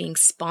someone is being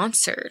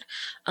sponsored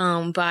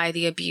by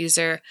the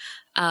abuser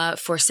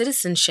for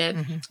citizenship.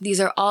 Mm-hmm. These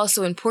are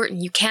also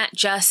important. You can't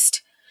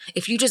just,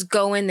 if you just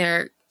go in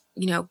there,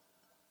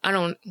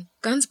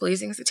 guns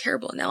blazing is a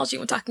terrible analogy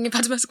when talking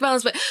about domestic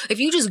violence, but if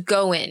you just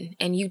go in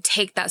and you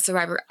take that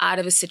survivor out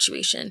of a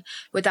situation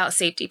without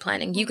safety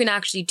planning, you can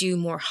actually do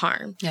more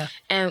harm. Yeah.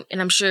 And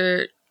I'm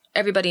sure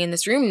everybody in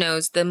this room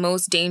knows the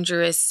most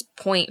dangerous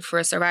point for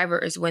a survivor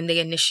is when they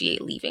initiate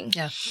leaving.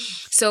 Yeah.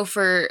 So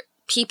for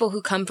people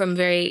who come from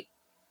very,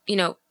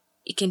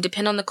 it can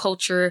depend on the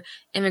culture,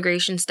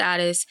 immigration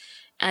status,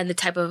 and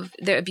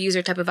the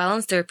abuser type of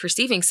violence they're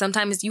perceiving.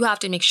 Sometimes you have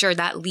to make sure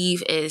that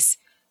leave is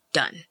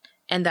done,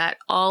 and that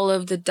all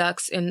of the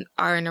ducks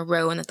are in a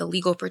row, and that the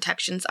legal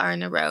protections are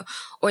in a row,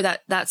 or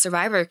that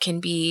survivor can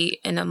be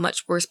in a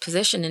much worse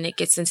position, and it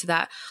gets into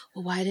that,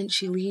 well, why didn't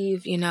she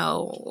leave?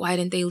 Why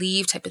didn't they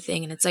leave type of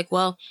thing? And it's like,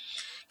 well,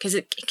 because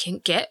it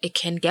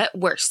can get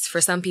worse. For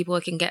some people,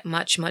 it can get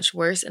much, much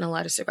worse. And a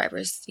lot of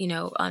survivors,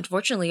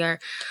 unfortunately are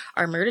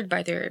murdered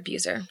by their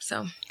abuser.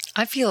 So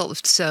I feel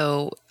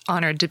so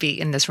honored to be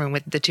in this room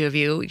with the two of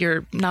you.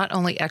 You're not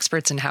only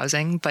experts in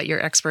housing, but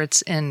you're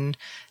experts in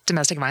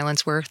domestic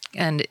violence work.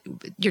 And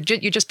you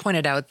just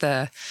pointed out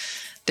the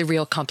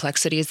real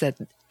complexities that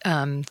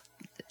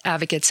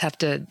advocates have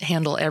to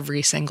handle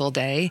every single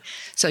day.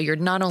 So you're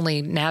not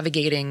only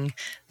navigating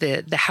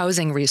the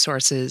housing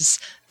resources,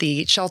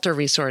 the shelter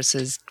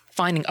resources,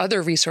 finding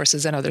other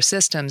resources and other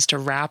systems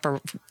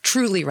to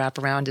truly wrap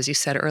around, as you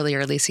said earlier,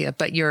 Alicia,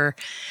 but you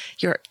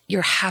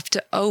have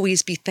to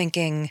always be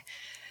thinking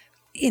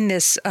in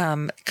this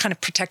kind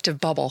of protective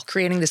bubble,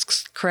 creating this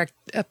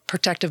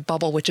protective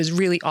bubble, which is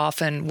really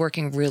often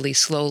working really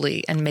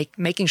slowly, and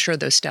making sure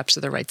those steps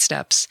are the right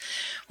steps.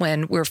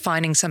 When we're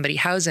finding somebody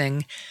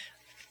housing,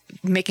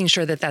 making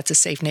sure that that's a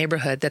safe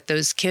neighborhood, that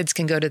those kids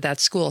can go to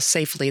that school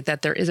safely,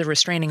 that there is a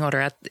restraining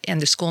order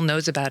and the school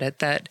knows about it,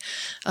 that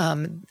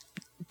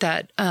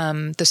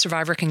the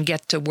survivor can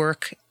get to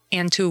work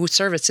and to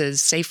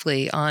services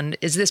safely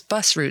is this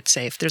bus route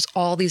safe? There's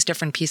all these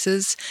different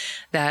pieces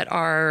that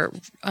are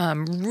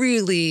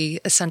really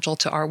essential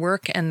to our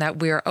work, and that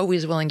we are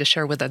always willing to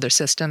share with other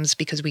systems,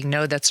 because we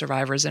know that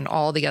survivors and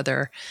all the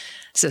other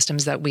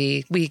systems that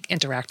we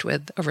interact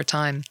with over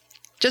time.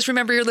 Just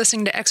remember, you're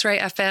listening to X-Ray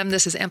FM.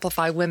 This is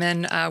Amplify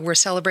Women. We're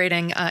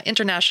celebrating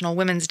International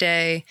Women's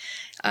Day.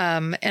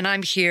 And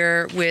I'm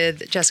here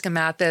with Jessica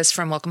Mathis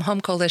from Welcome Home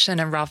Coalition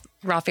and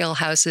Raphael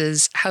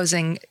House's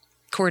Housing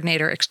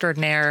Coordinator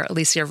Extraordinaire,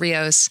 Alicia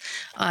Rios.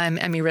 I'm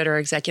Emmy Ritter,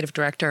 Executive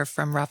Director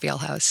from Raphael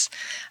House.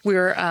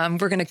 We're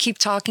going to keep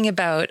talking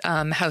about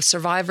how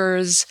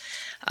survivors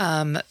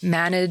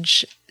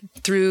manage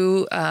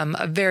through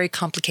a very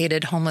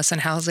complicated homeless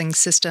and housing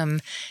system,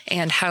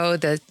 and how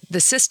the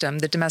system,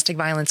 the domestic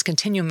violence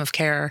continuum of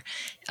care,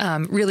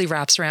 really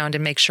wraps around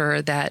and makes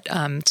sure that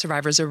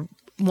survivors are,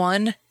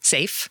 1,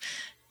 safe,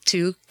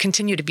 2,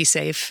 continue to be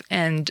safe,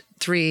 and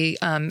 3,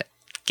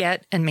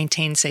 get and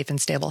maintain safe and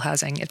stable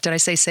housing. Did I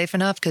say safe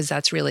enough? Because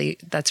that's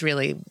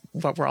really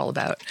what we're all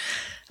about.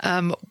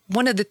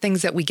 One of the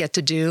things that we get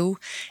to do,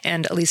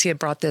 and Alicia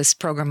brought this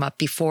program up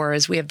before,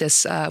 is we have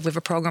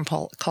a program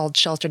called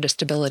Shelter to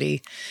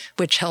Stability,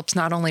 which helps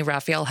not only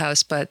Raphael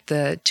House, but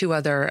the 2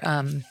 other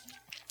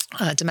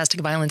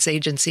domestic violence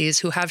agencies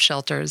who have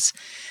shelters,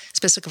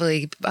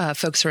 specifically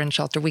folks who are in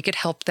shelter. We could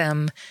help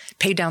them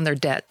pay down their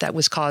debt that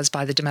was caused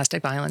by the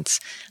domestic violence.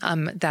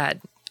 That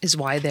is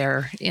why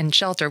they're in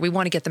shelter. We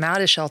want to get them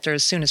out of shelter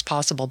as soon as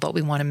possible, but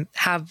we want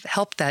to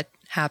help that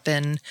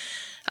happen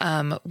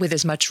with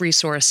as much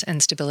resource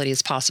and stability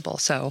as possible.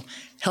 So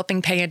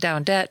helping pay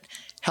down debt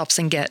helps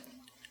them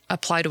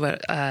apply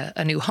to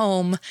a new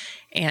home,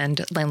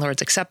 and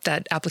landlords accept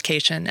that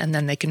application, and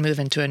then they can move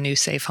into a new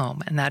safe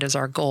home. And that is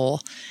our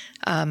goal.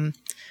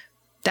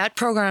 That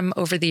program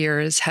over the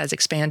years has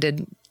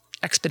expanded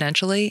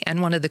exponentially. And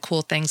one of the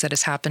cool things that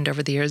has happened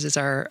over the years is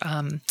our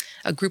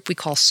a group we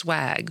call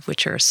SWAG,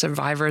 which are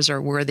Survivors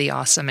Are Worthy,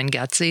 Awesome, and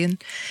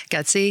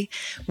Gutsy,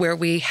 where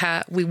we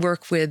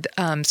work with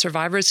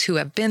survivors who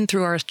have been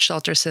through our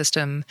shelter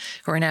system,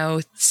 who are now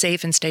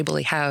safe and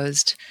stably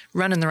housed,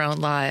 running their own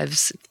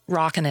lives,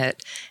 rocking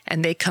it,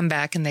 and they come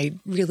back and they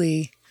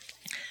really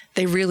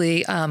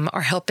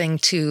are helping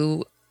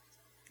to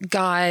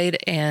guide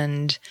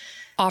and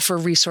offer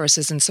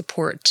resources and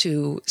support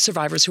to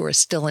survivors who are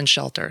still in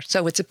shelter.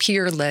 So it's a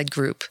peer-led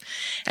group.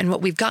 And what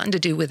we've gotten to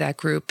do with that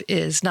group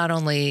is not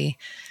only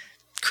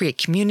create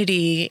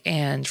community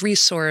and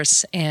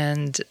resource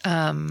and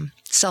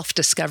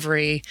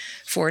self-discovery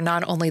for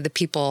not only the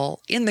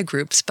people in the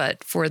groups,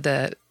 but for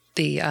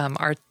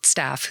our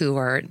staff who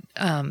are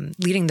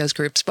leading those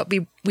groups, but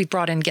we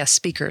brought in guest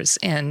speakers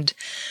and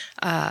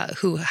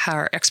who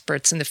are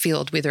experts in the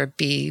field, whether it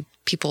be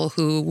people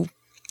who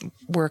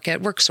work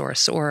at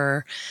WorkSource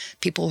or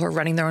people who are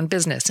running their own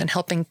business, and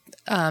helping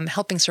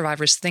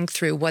survivors think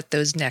through what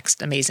those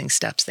next amazing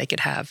steps they could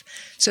have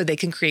so they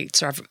can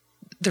create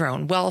their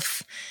own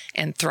wealth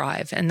and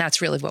thrive. And that's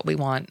really what we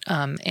want.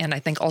 And I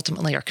think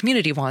ultimately our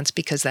community wants,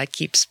 because that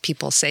keeps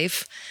people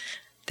safe.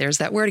 There's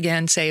that word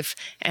again, safe.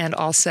 And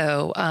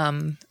also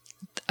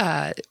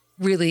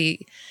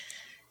really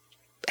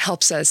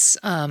helps us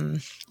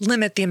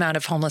limit the amount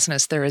of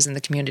homelessness there is in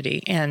the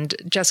community. And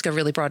Jessica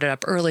really brought it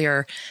up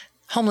earlier.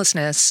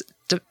 Homelessness,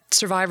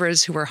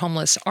 survivors who are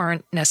homeless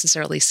aren't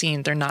necessarily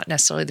seen. They're not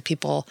necessarily the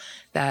people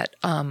that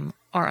are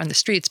on the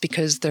streets,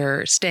 because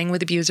they're staying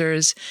with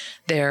abusers,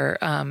 they're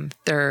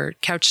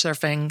couch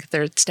surfing,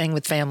 they're staying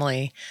with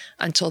family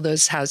until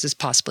those houses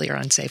possibly are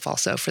unsafe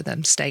also for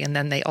them to stay. And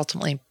then they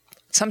ultimately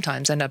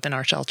sometimes end up in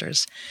our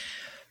shelters.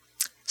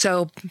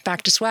 So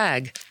back to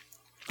SWAG.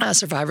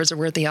 Survivors Are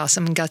Worthy,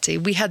 Awesome, and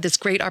Gutsy. We had this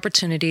great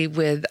opportunity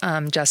with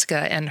Jessica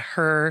and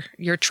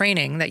your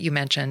training that you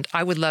mentioned.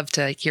 I would love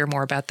to hear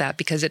more about that,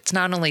 because it's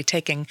not only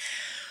taking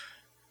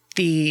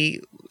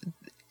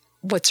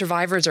what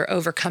survivors are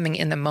overcoming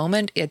in the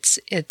moment, it's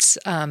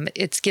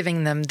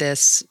giving them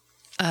this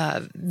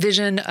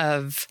vision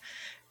of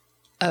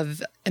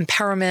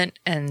empowerment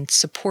and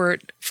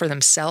support for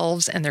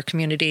themselves and their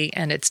community,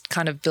 and it's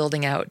kind of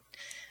building out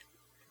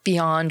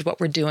beyond what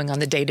we're doing on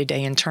the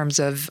day-to-day in terms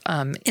of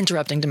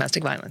interrupting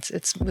domestic violence.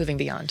 It's moving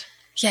beyond.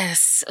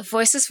 Yes.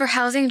 Voices for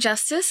Housing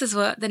Justice is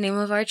what the name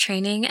of our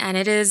training, and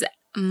it is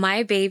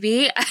my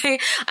baby.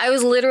 I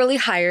was literally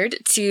hired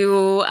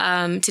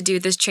to do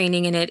this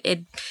training, and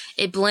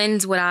it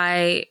blends what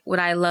I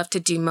love to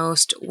do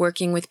most,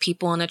 working with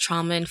people in a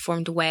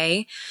trauma-informed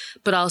way,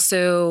 but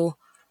also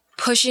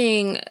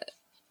pushing,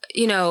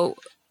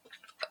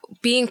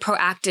 being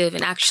proactive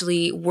and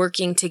actually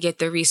working to get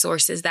the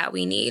resources that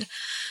we need.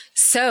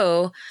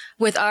 So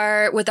with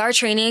our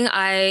training,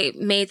 I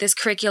made this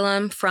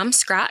curriculum from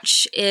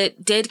scratch.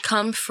 It did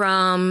come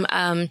from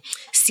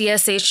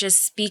CSH's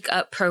Speak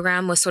Up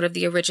program, was sort of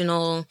the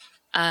original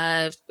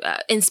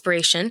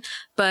inspiration.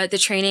 But the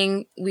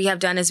training we have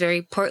done is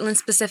very Portland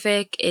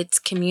specific. It's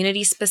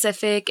community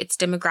specific. It's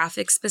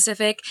demographic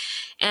specific.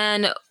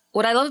 And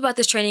what I love about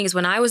this training is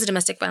when I was a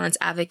domestic violence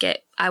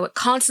advocate, I would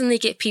constantly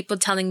get people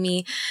telling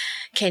me,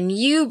 can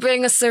you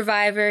bring a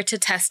survivor to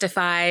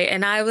testify?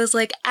 And I was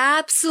like,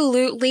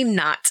 absolutely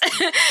not.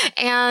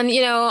 And,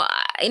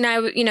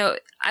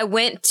 I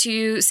went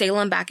to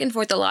Salem back and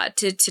forth a lot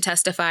to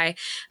testify,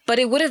 but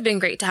it would have been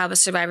great to have a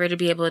survivor to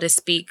be able to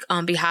speak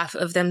on behalf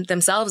of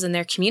themselves and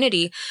their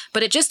community.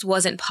 But it just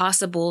wasn't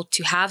possible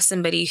to have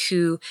somebody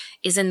who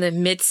is in the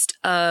midst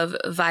of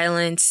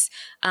violence,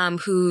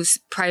 whose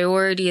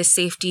priority is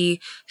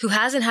safety, who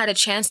hasn't had a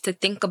chance to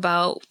think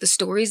about the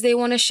stories they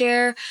want to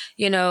share,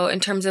 in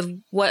terms of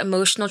what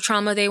emotional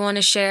trauma they want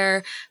to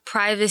share,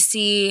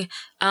 privacy,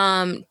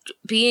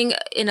 being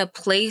in a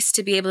place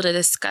to be able to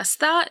discuss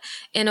that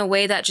in a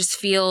way that just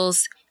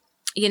feels,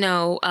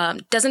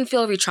 doesn't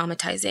feel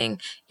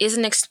re-traumatizing,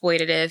 isn't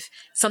exploitative,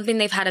 something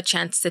they've had a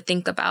chance to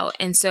think about.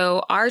 And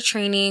so our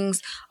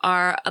trainings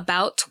are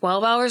about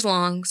 12 hours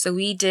long. So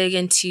we dig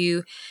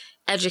into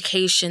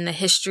education, the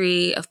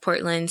history of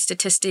Portland,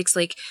 statistics,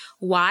 like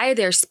why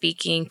they're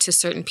speaking to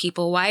certain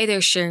people, why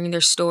they're sharing their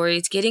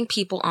stories, getting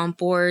people on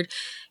board,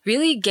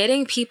 really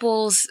getting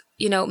people's,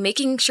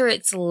 making sure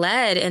it's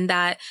led and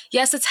that,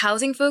 yes, it's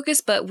housing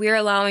focused, but we're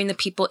allowing the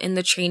people in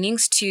the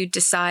trainings to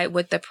decide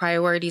what the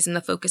priorities and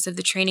the focus of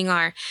the training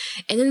are.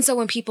 And then so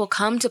when people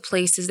come to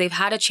places, they've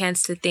had a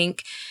chance to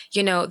think,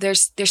 they're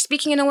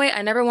speaking in a way,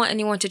 I never want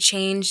anyone to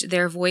change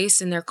their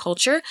voice and their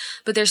culture,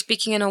 but they're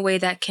speaking in a way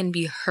that can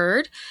be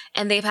heard.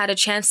 And they've had a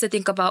chance to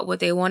think about what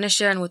they want to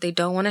share and what they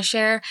don't want to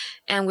share.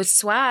 And with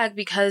swag,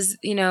 because,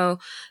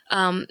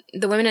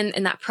 the women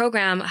in that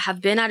program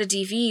have been at a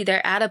DV,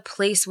 they're at a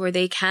place where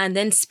they can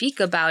then speak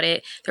about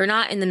it. They're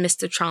not in the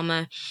midst of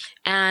trauma.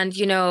 And,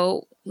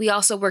 we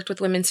also worked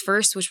with Women's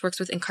First, which works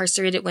with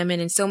incarcerated women,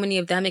 and so many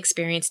of them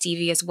experience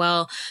DV as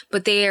well.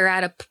 But they are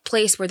at a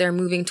place where they're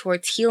moving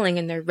towards healing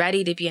and they're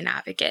ready to be an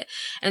advocate.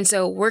 And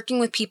so working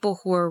with people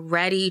who are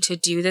ready to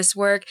do this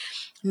work,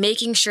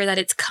 making sure that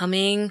it's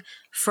coming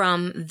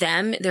from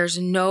them. There's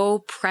no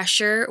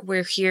pressure.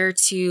 We're here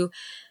to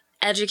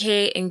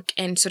educate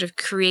and sort of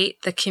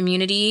create the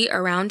community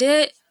around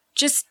it.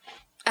 Just,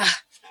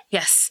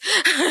 yes.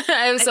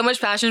 I have so much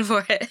passion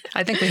for it.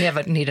 I think we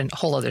need a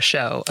whole other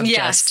show of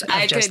just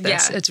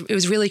this. Yeah. It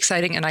was really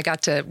exciting, and I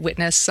got to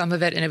witness some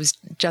of it, and it was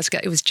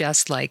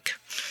just like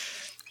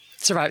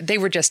survive. They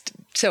were just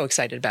so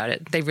excited about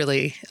it. They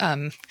really,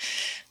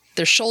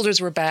 their shoulders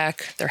were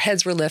back, their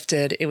heads were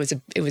lifted. It was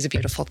a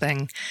beautiful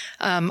thing.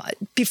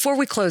 Before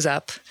we close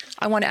up,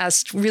 I want to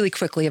ask really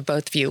quickly of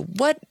both of you,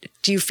 what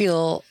do you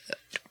feel,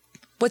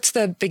 what's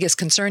the biggest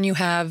concern you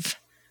have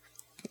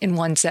in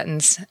one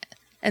sentence?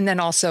 And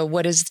then also,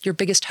 what is your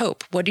biggest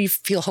hope? What do you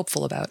feel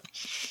hopeful about?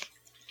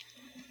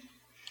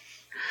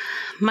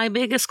 My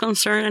biggest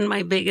concern and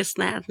my biggest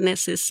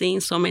sadness is seeing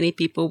so many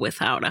people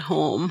without a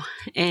home,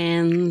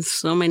 and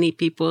so many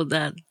people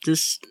that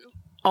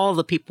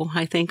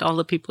I think all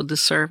the people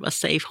deserve a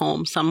safe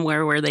home,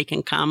 somewhere where they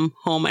can come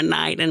home at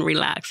night and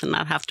relax and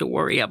not have to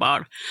worry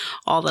about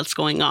all that's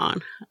going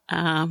on,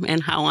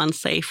 and how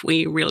unsafe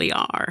we really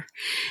are.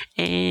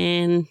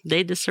 And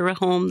they deserve a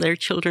home. Their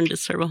children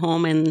deserve a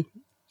home.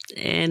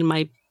 And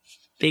my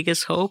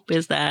biggest hope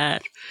is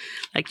that,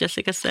 like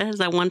Jessica says,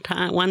 that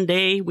one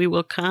day we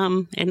will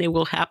come and it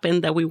will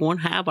happen that we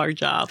won't have our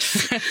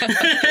jobs.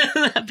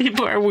 That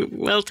people are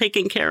well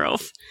taken care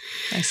of.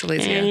 Thanks,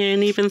 Alicia.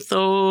 And even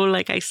though,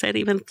 like I said,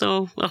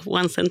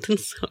 one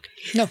sentence.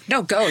 Okay.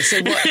 No, go.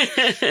 Say what?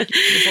 Your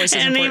voice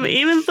is important.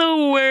 Even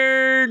though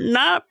we're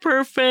not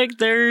perfect,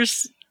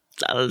 there's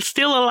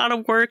still a lot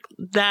of work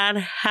that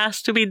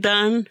has to be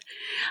done.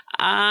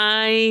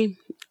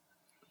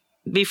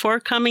 Before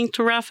coming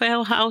to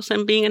Raphael House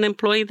and being an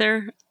employee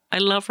there, I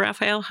love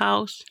Raphael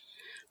House.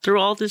 Through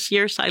all these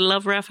years, I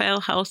love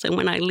Raphael House. And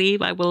when I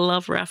leave, I will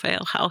love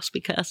Raphael House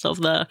because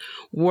of the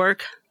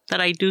work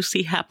that I do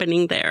see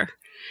happening there.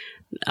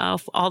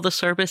 Of all the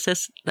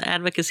services, the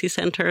advocacy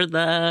center,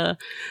 the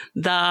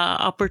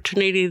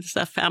opportunities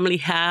that family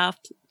have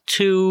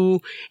to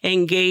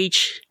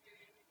engage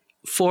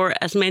for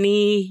as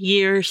many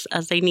years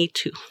as they need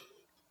to,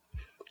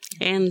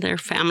 and their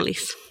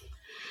families.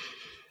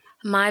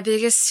 My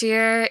biggest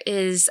fear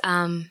is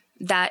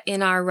that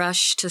in our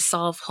rush to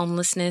solve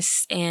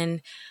homelessness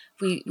and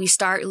we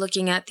start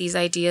looking at these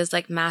ideas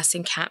like mass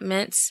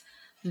encampments,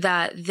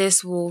 that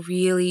this will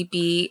really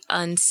be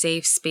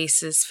unsafe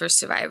spaces for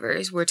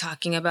survivors. We're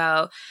talking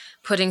about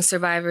putting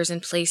survivors in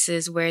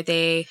places where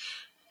their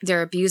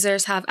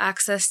abusers have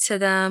access to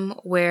them,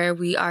 where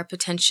we are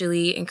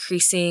potentially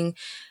increasing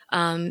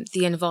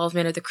the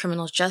involvement of the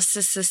criminal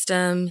justice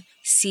system,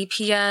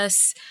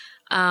 CPS,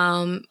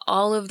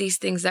 all of these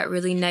things that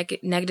really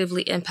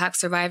negatively impact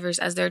survivors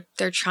as they're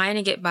trying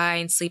to get by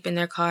and sleep in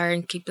their car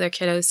and keep their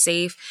kiddos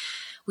safe.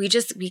 We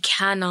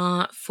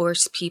cannot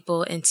force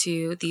people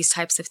into these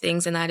types of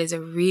things. And that is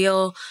a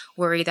real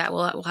worry that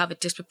we'll have a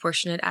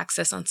disproportionate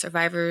access on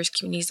survivors,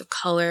 communities of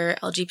color,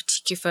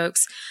 LGBTQ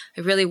folks.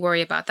 I really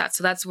worry about that.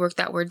 So that's work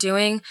that we're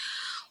doing.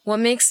 What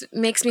makes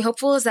me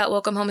hopeful is that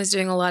Welcome Home is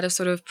doing a lot of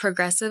sort of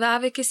progressive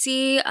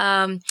advocacy.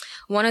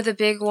 One of the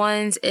big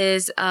ones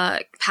is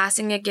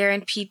passing a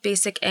guaranteed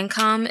basic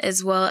income,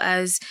 as well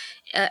as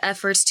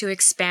efforts to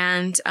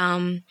expand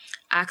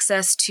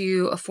access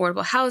to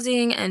affordable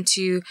housing and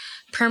to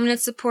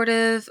permanent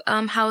supportive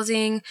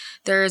housing.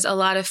 There's a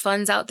lot of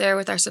funds out there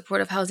with our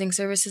supportive housing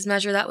services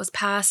measure that was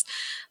passed,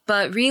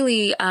 but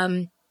really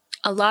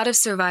a lot of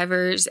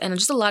survivors and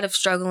just a lot of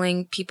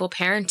struggling people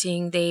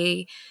parenting,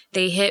 they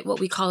hit what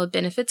we call a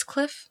benefits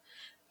cliff.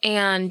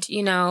 And,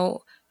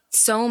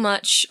 so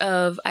much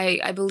of,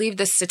 I believe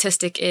the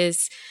statistic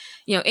is,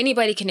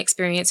 anybody can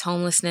experience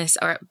homelessness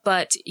or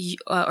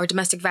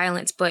domestic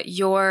violence, but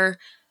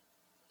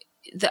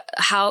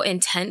how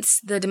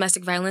intense the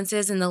domestic violence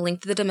is and the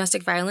length of the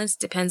domestic violence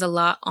depends a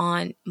lot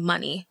on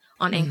money,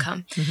 on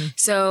income. Mm-hmm.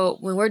 So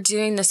when we're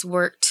doing this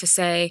work to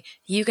say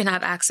you can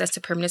have access to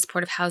permanent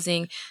supportive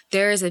housing,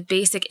 there is a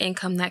basic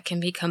income that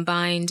can be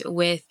combined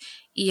with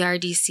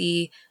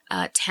ERDC,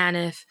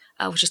 TANF,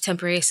 which is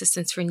temporary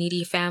assistance for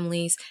needy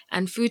families,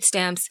 and food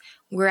stamps,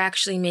 we're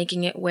actually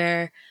making it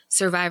where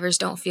survivors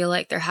don't feel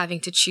like they're having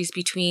to choose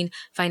between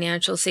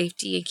financial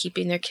safety and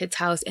keeping their kids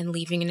housed and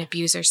leaving an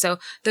abuser. So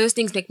those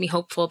things make me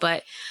hopeful,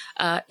 but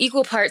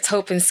equal parts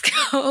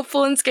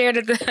hopeful and scared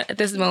at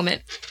this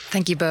moment.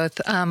 Thank you both.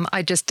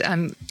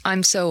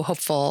 I'm so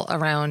hopeful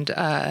around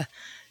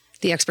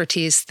the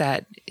expertise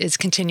that is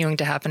continuing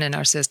to happen in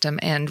our system.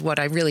 And what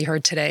I really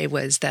heard today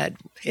was that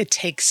it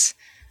takes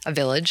a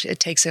village. It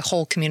takes a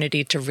whole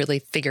community to really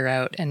figure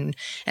out and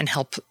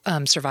help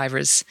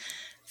survivors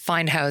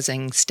find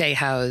housing, stay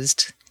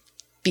housed,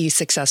 be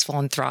successful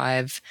and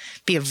thrive,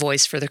 be a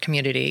voice for their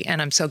community.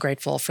 And I'm so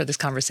grateful for this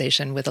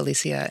conversation with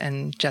Alicia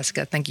and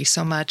Jessica. Thank you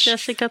so much.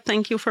 Jessica,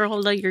 thank you for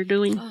all that you're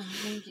doing. Oh,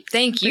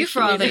 thank you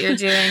for all that you're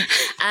doing.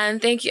 And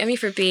thank you, Emmy,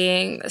 for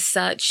being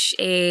such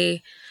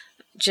a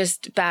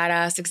just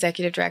badass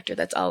executive director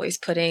that's always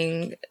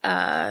putting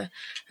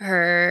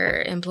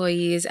her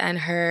employees and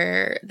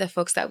the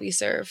folks that we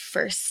serve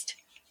first.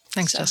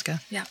 Thanks,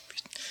 Jessica. Yeah.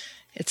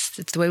 It's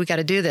the way we got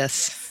to do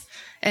this.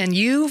 And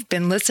you've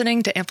been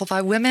listening to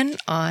Amplify Women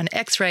on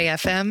X-Ray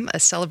FM, a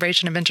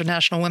celebration of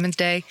International Women's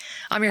Day.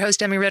 I'm your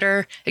host, Emmy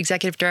Ritter,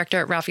 Executive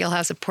Director at Raphael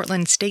House of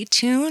Portland. Stay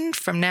tuned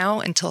from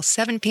now until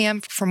 7 p.m.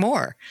 for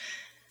more.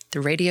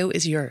 The radio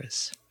is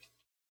yours.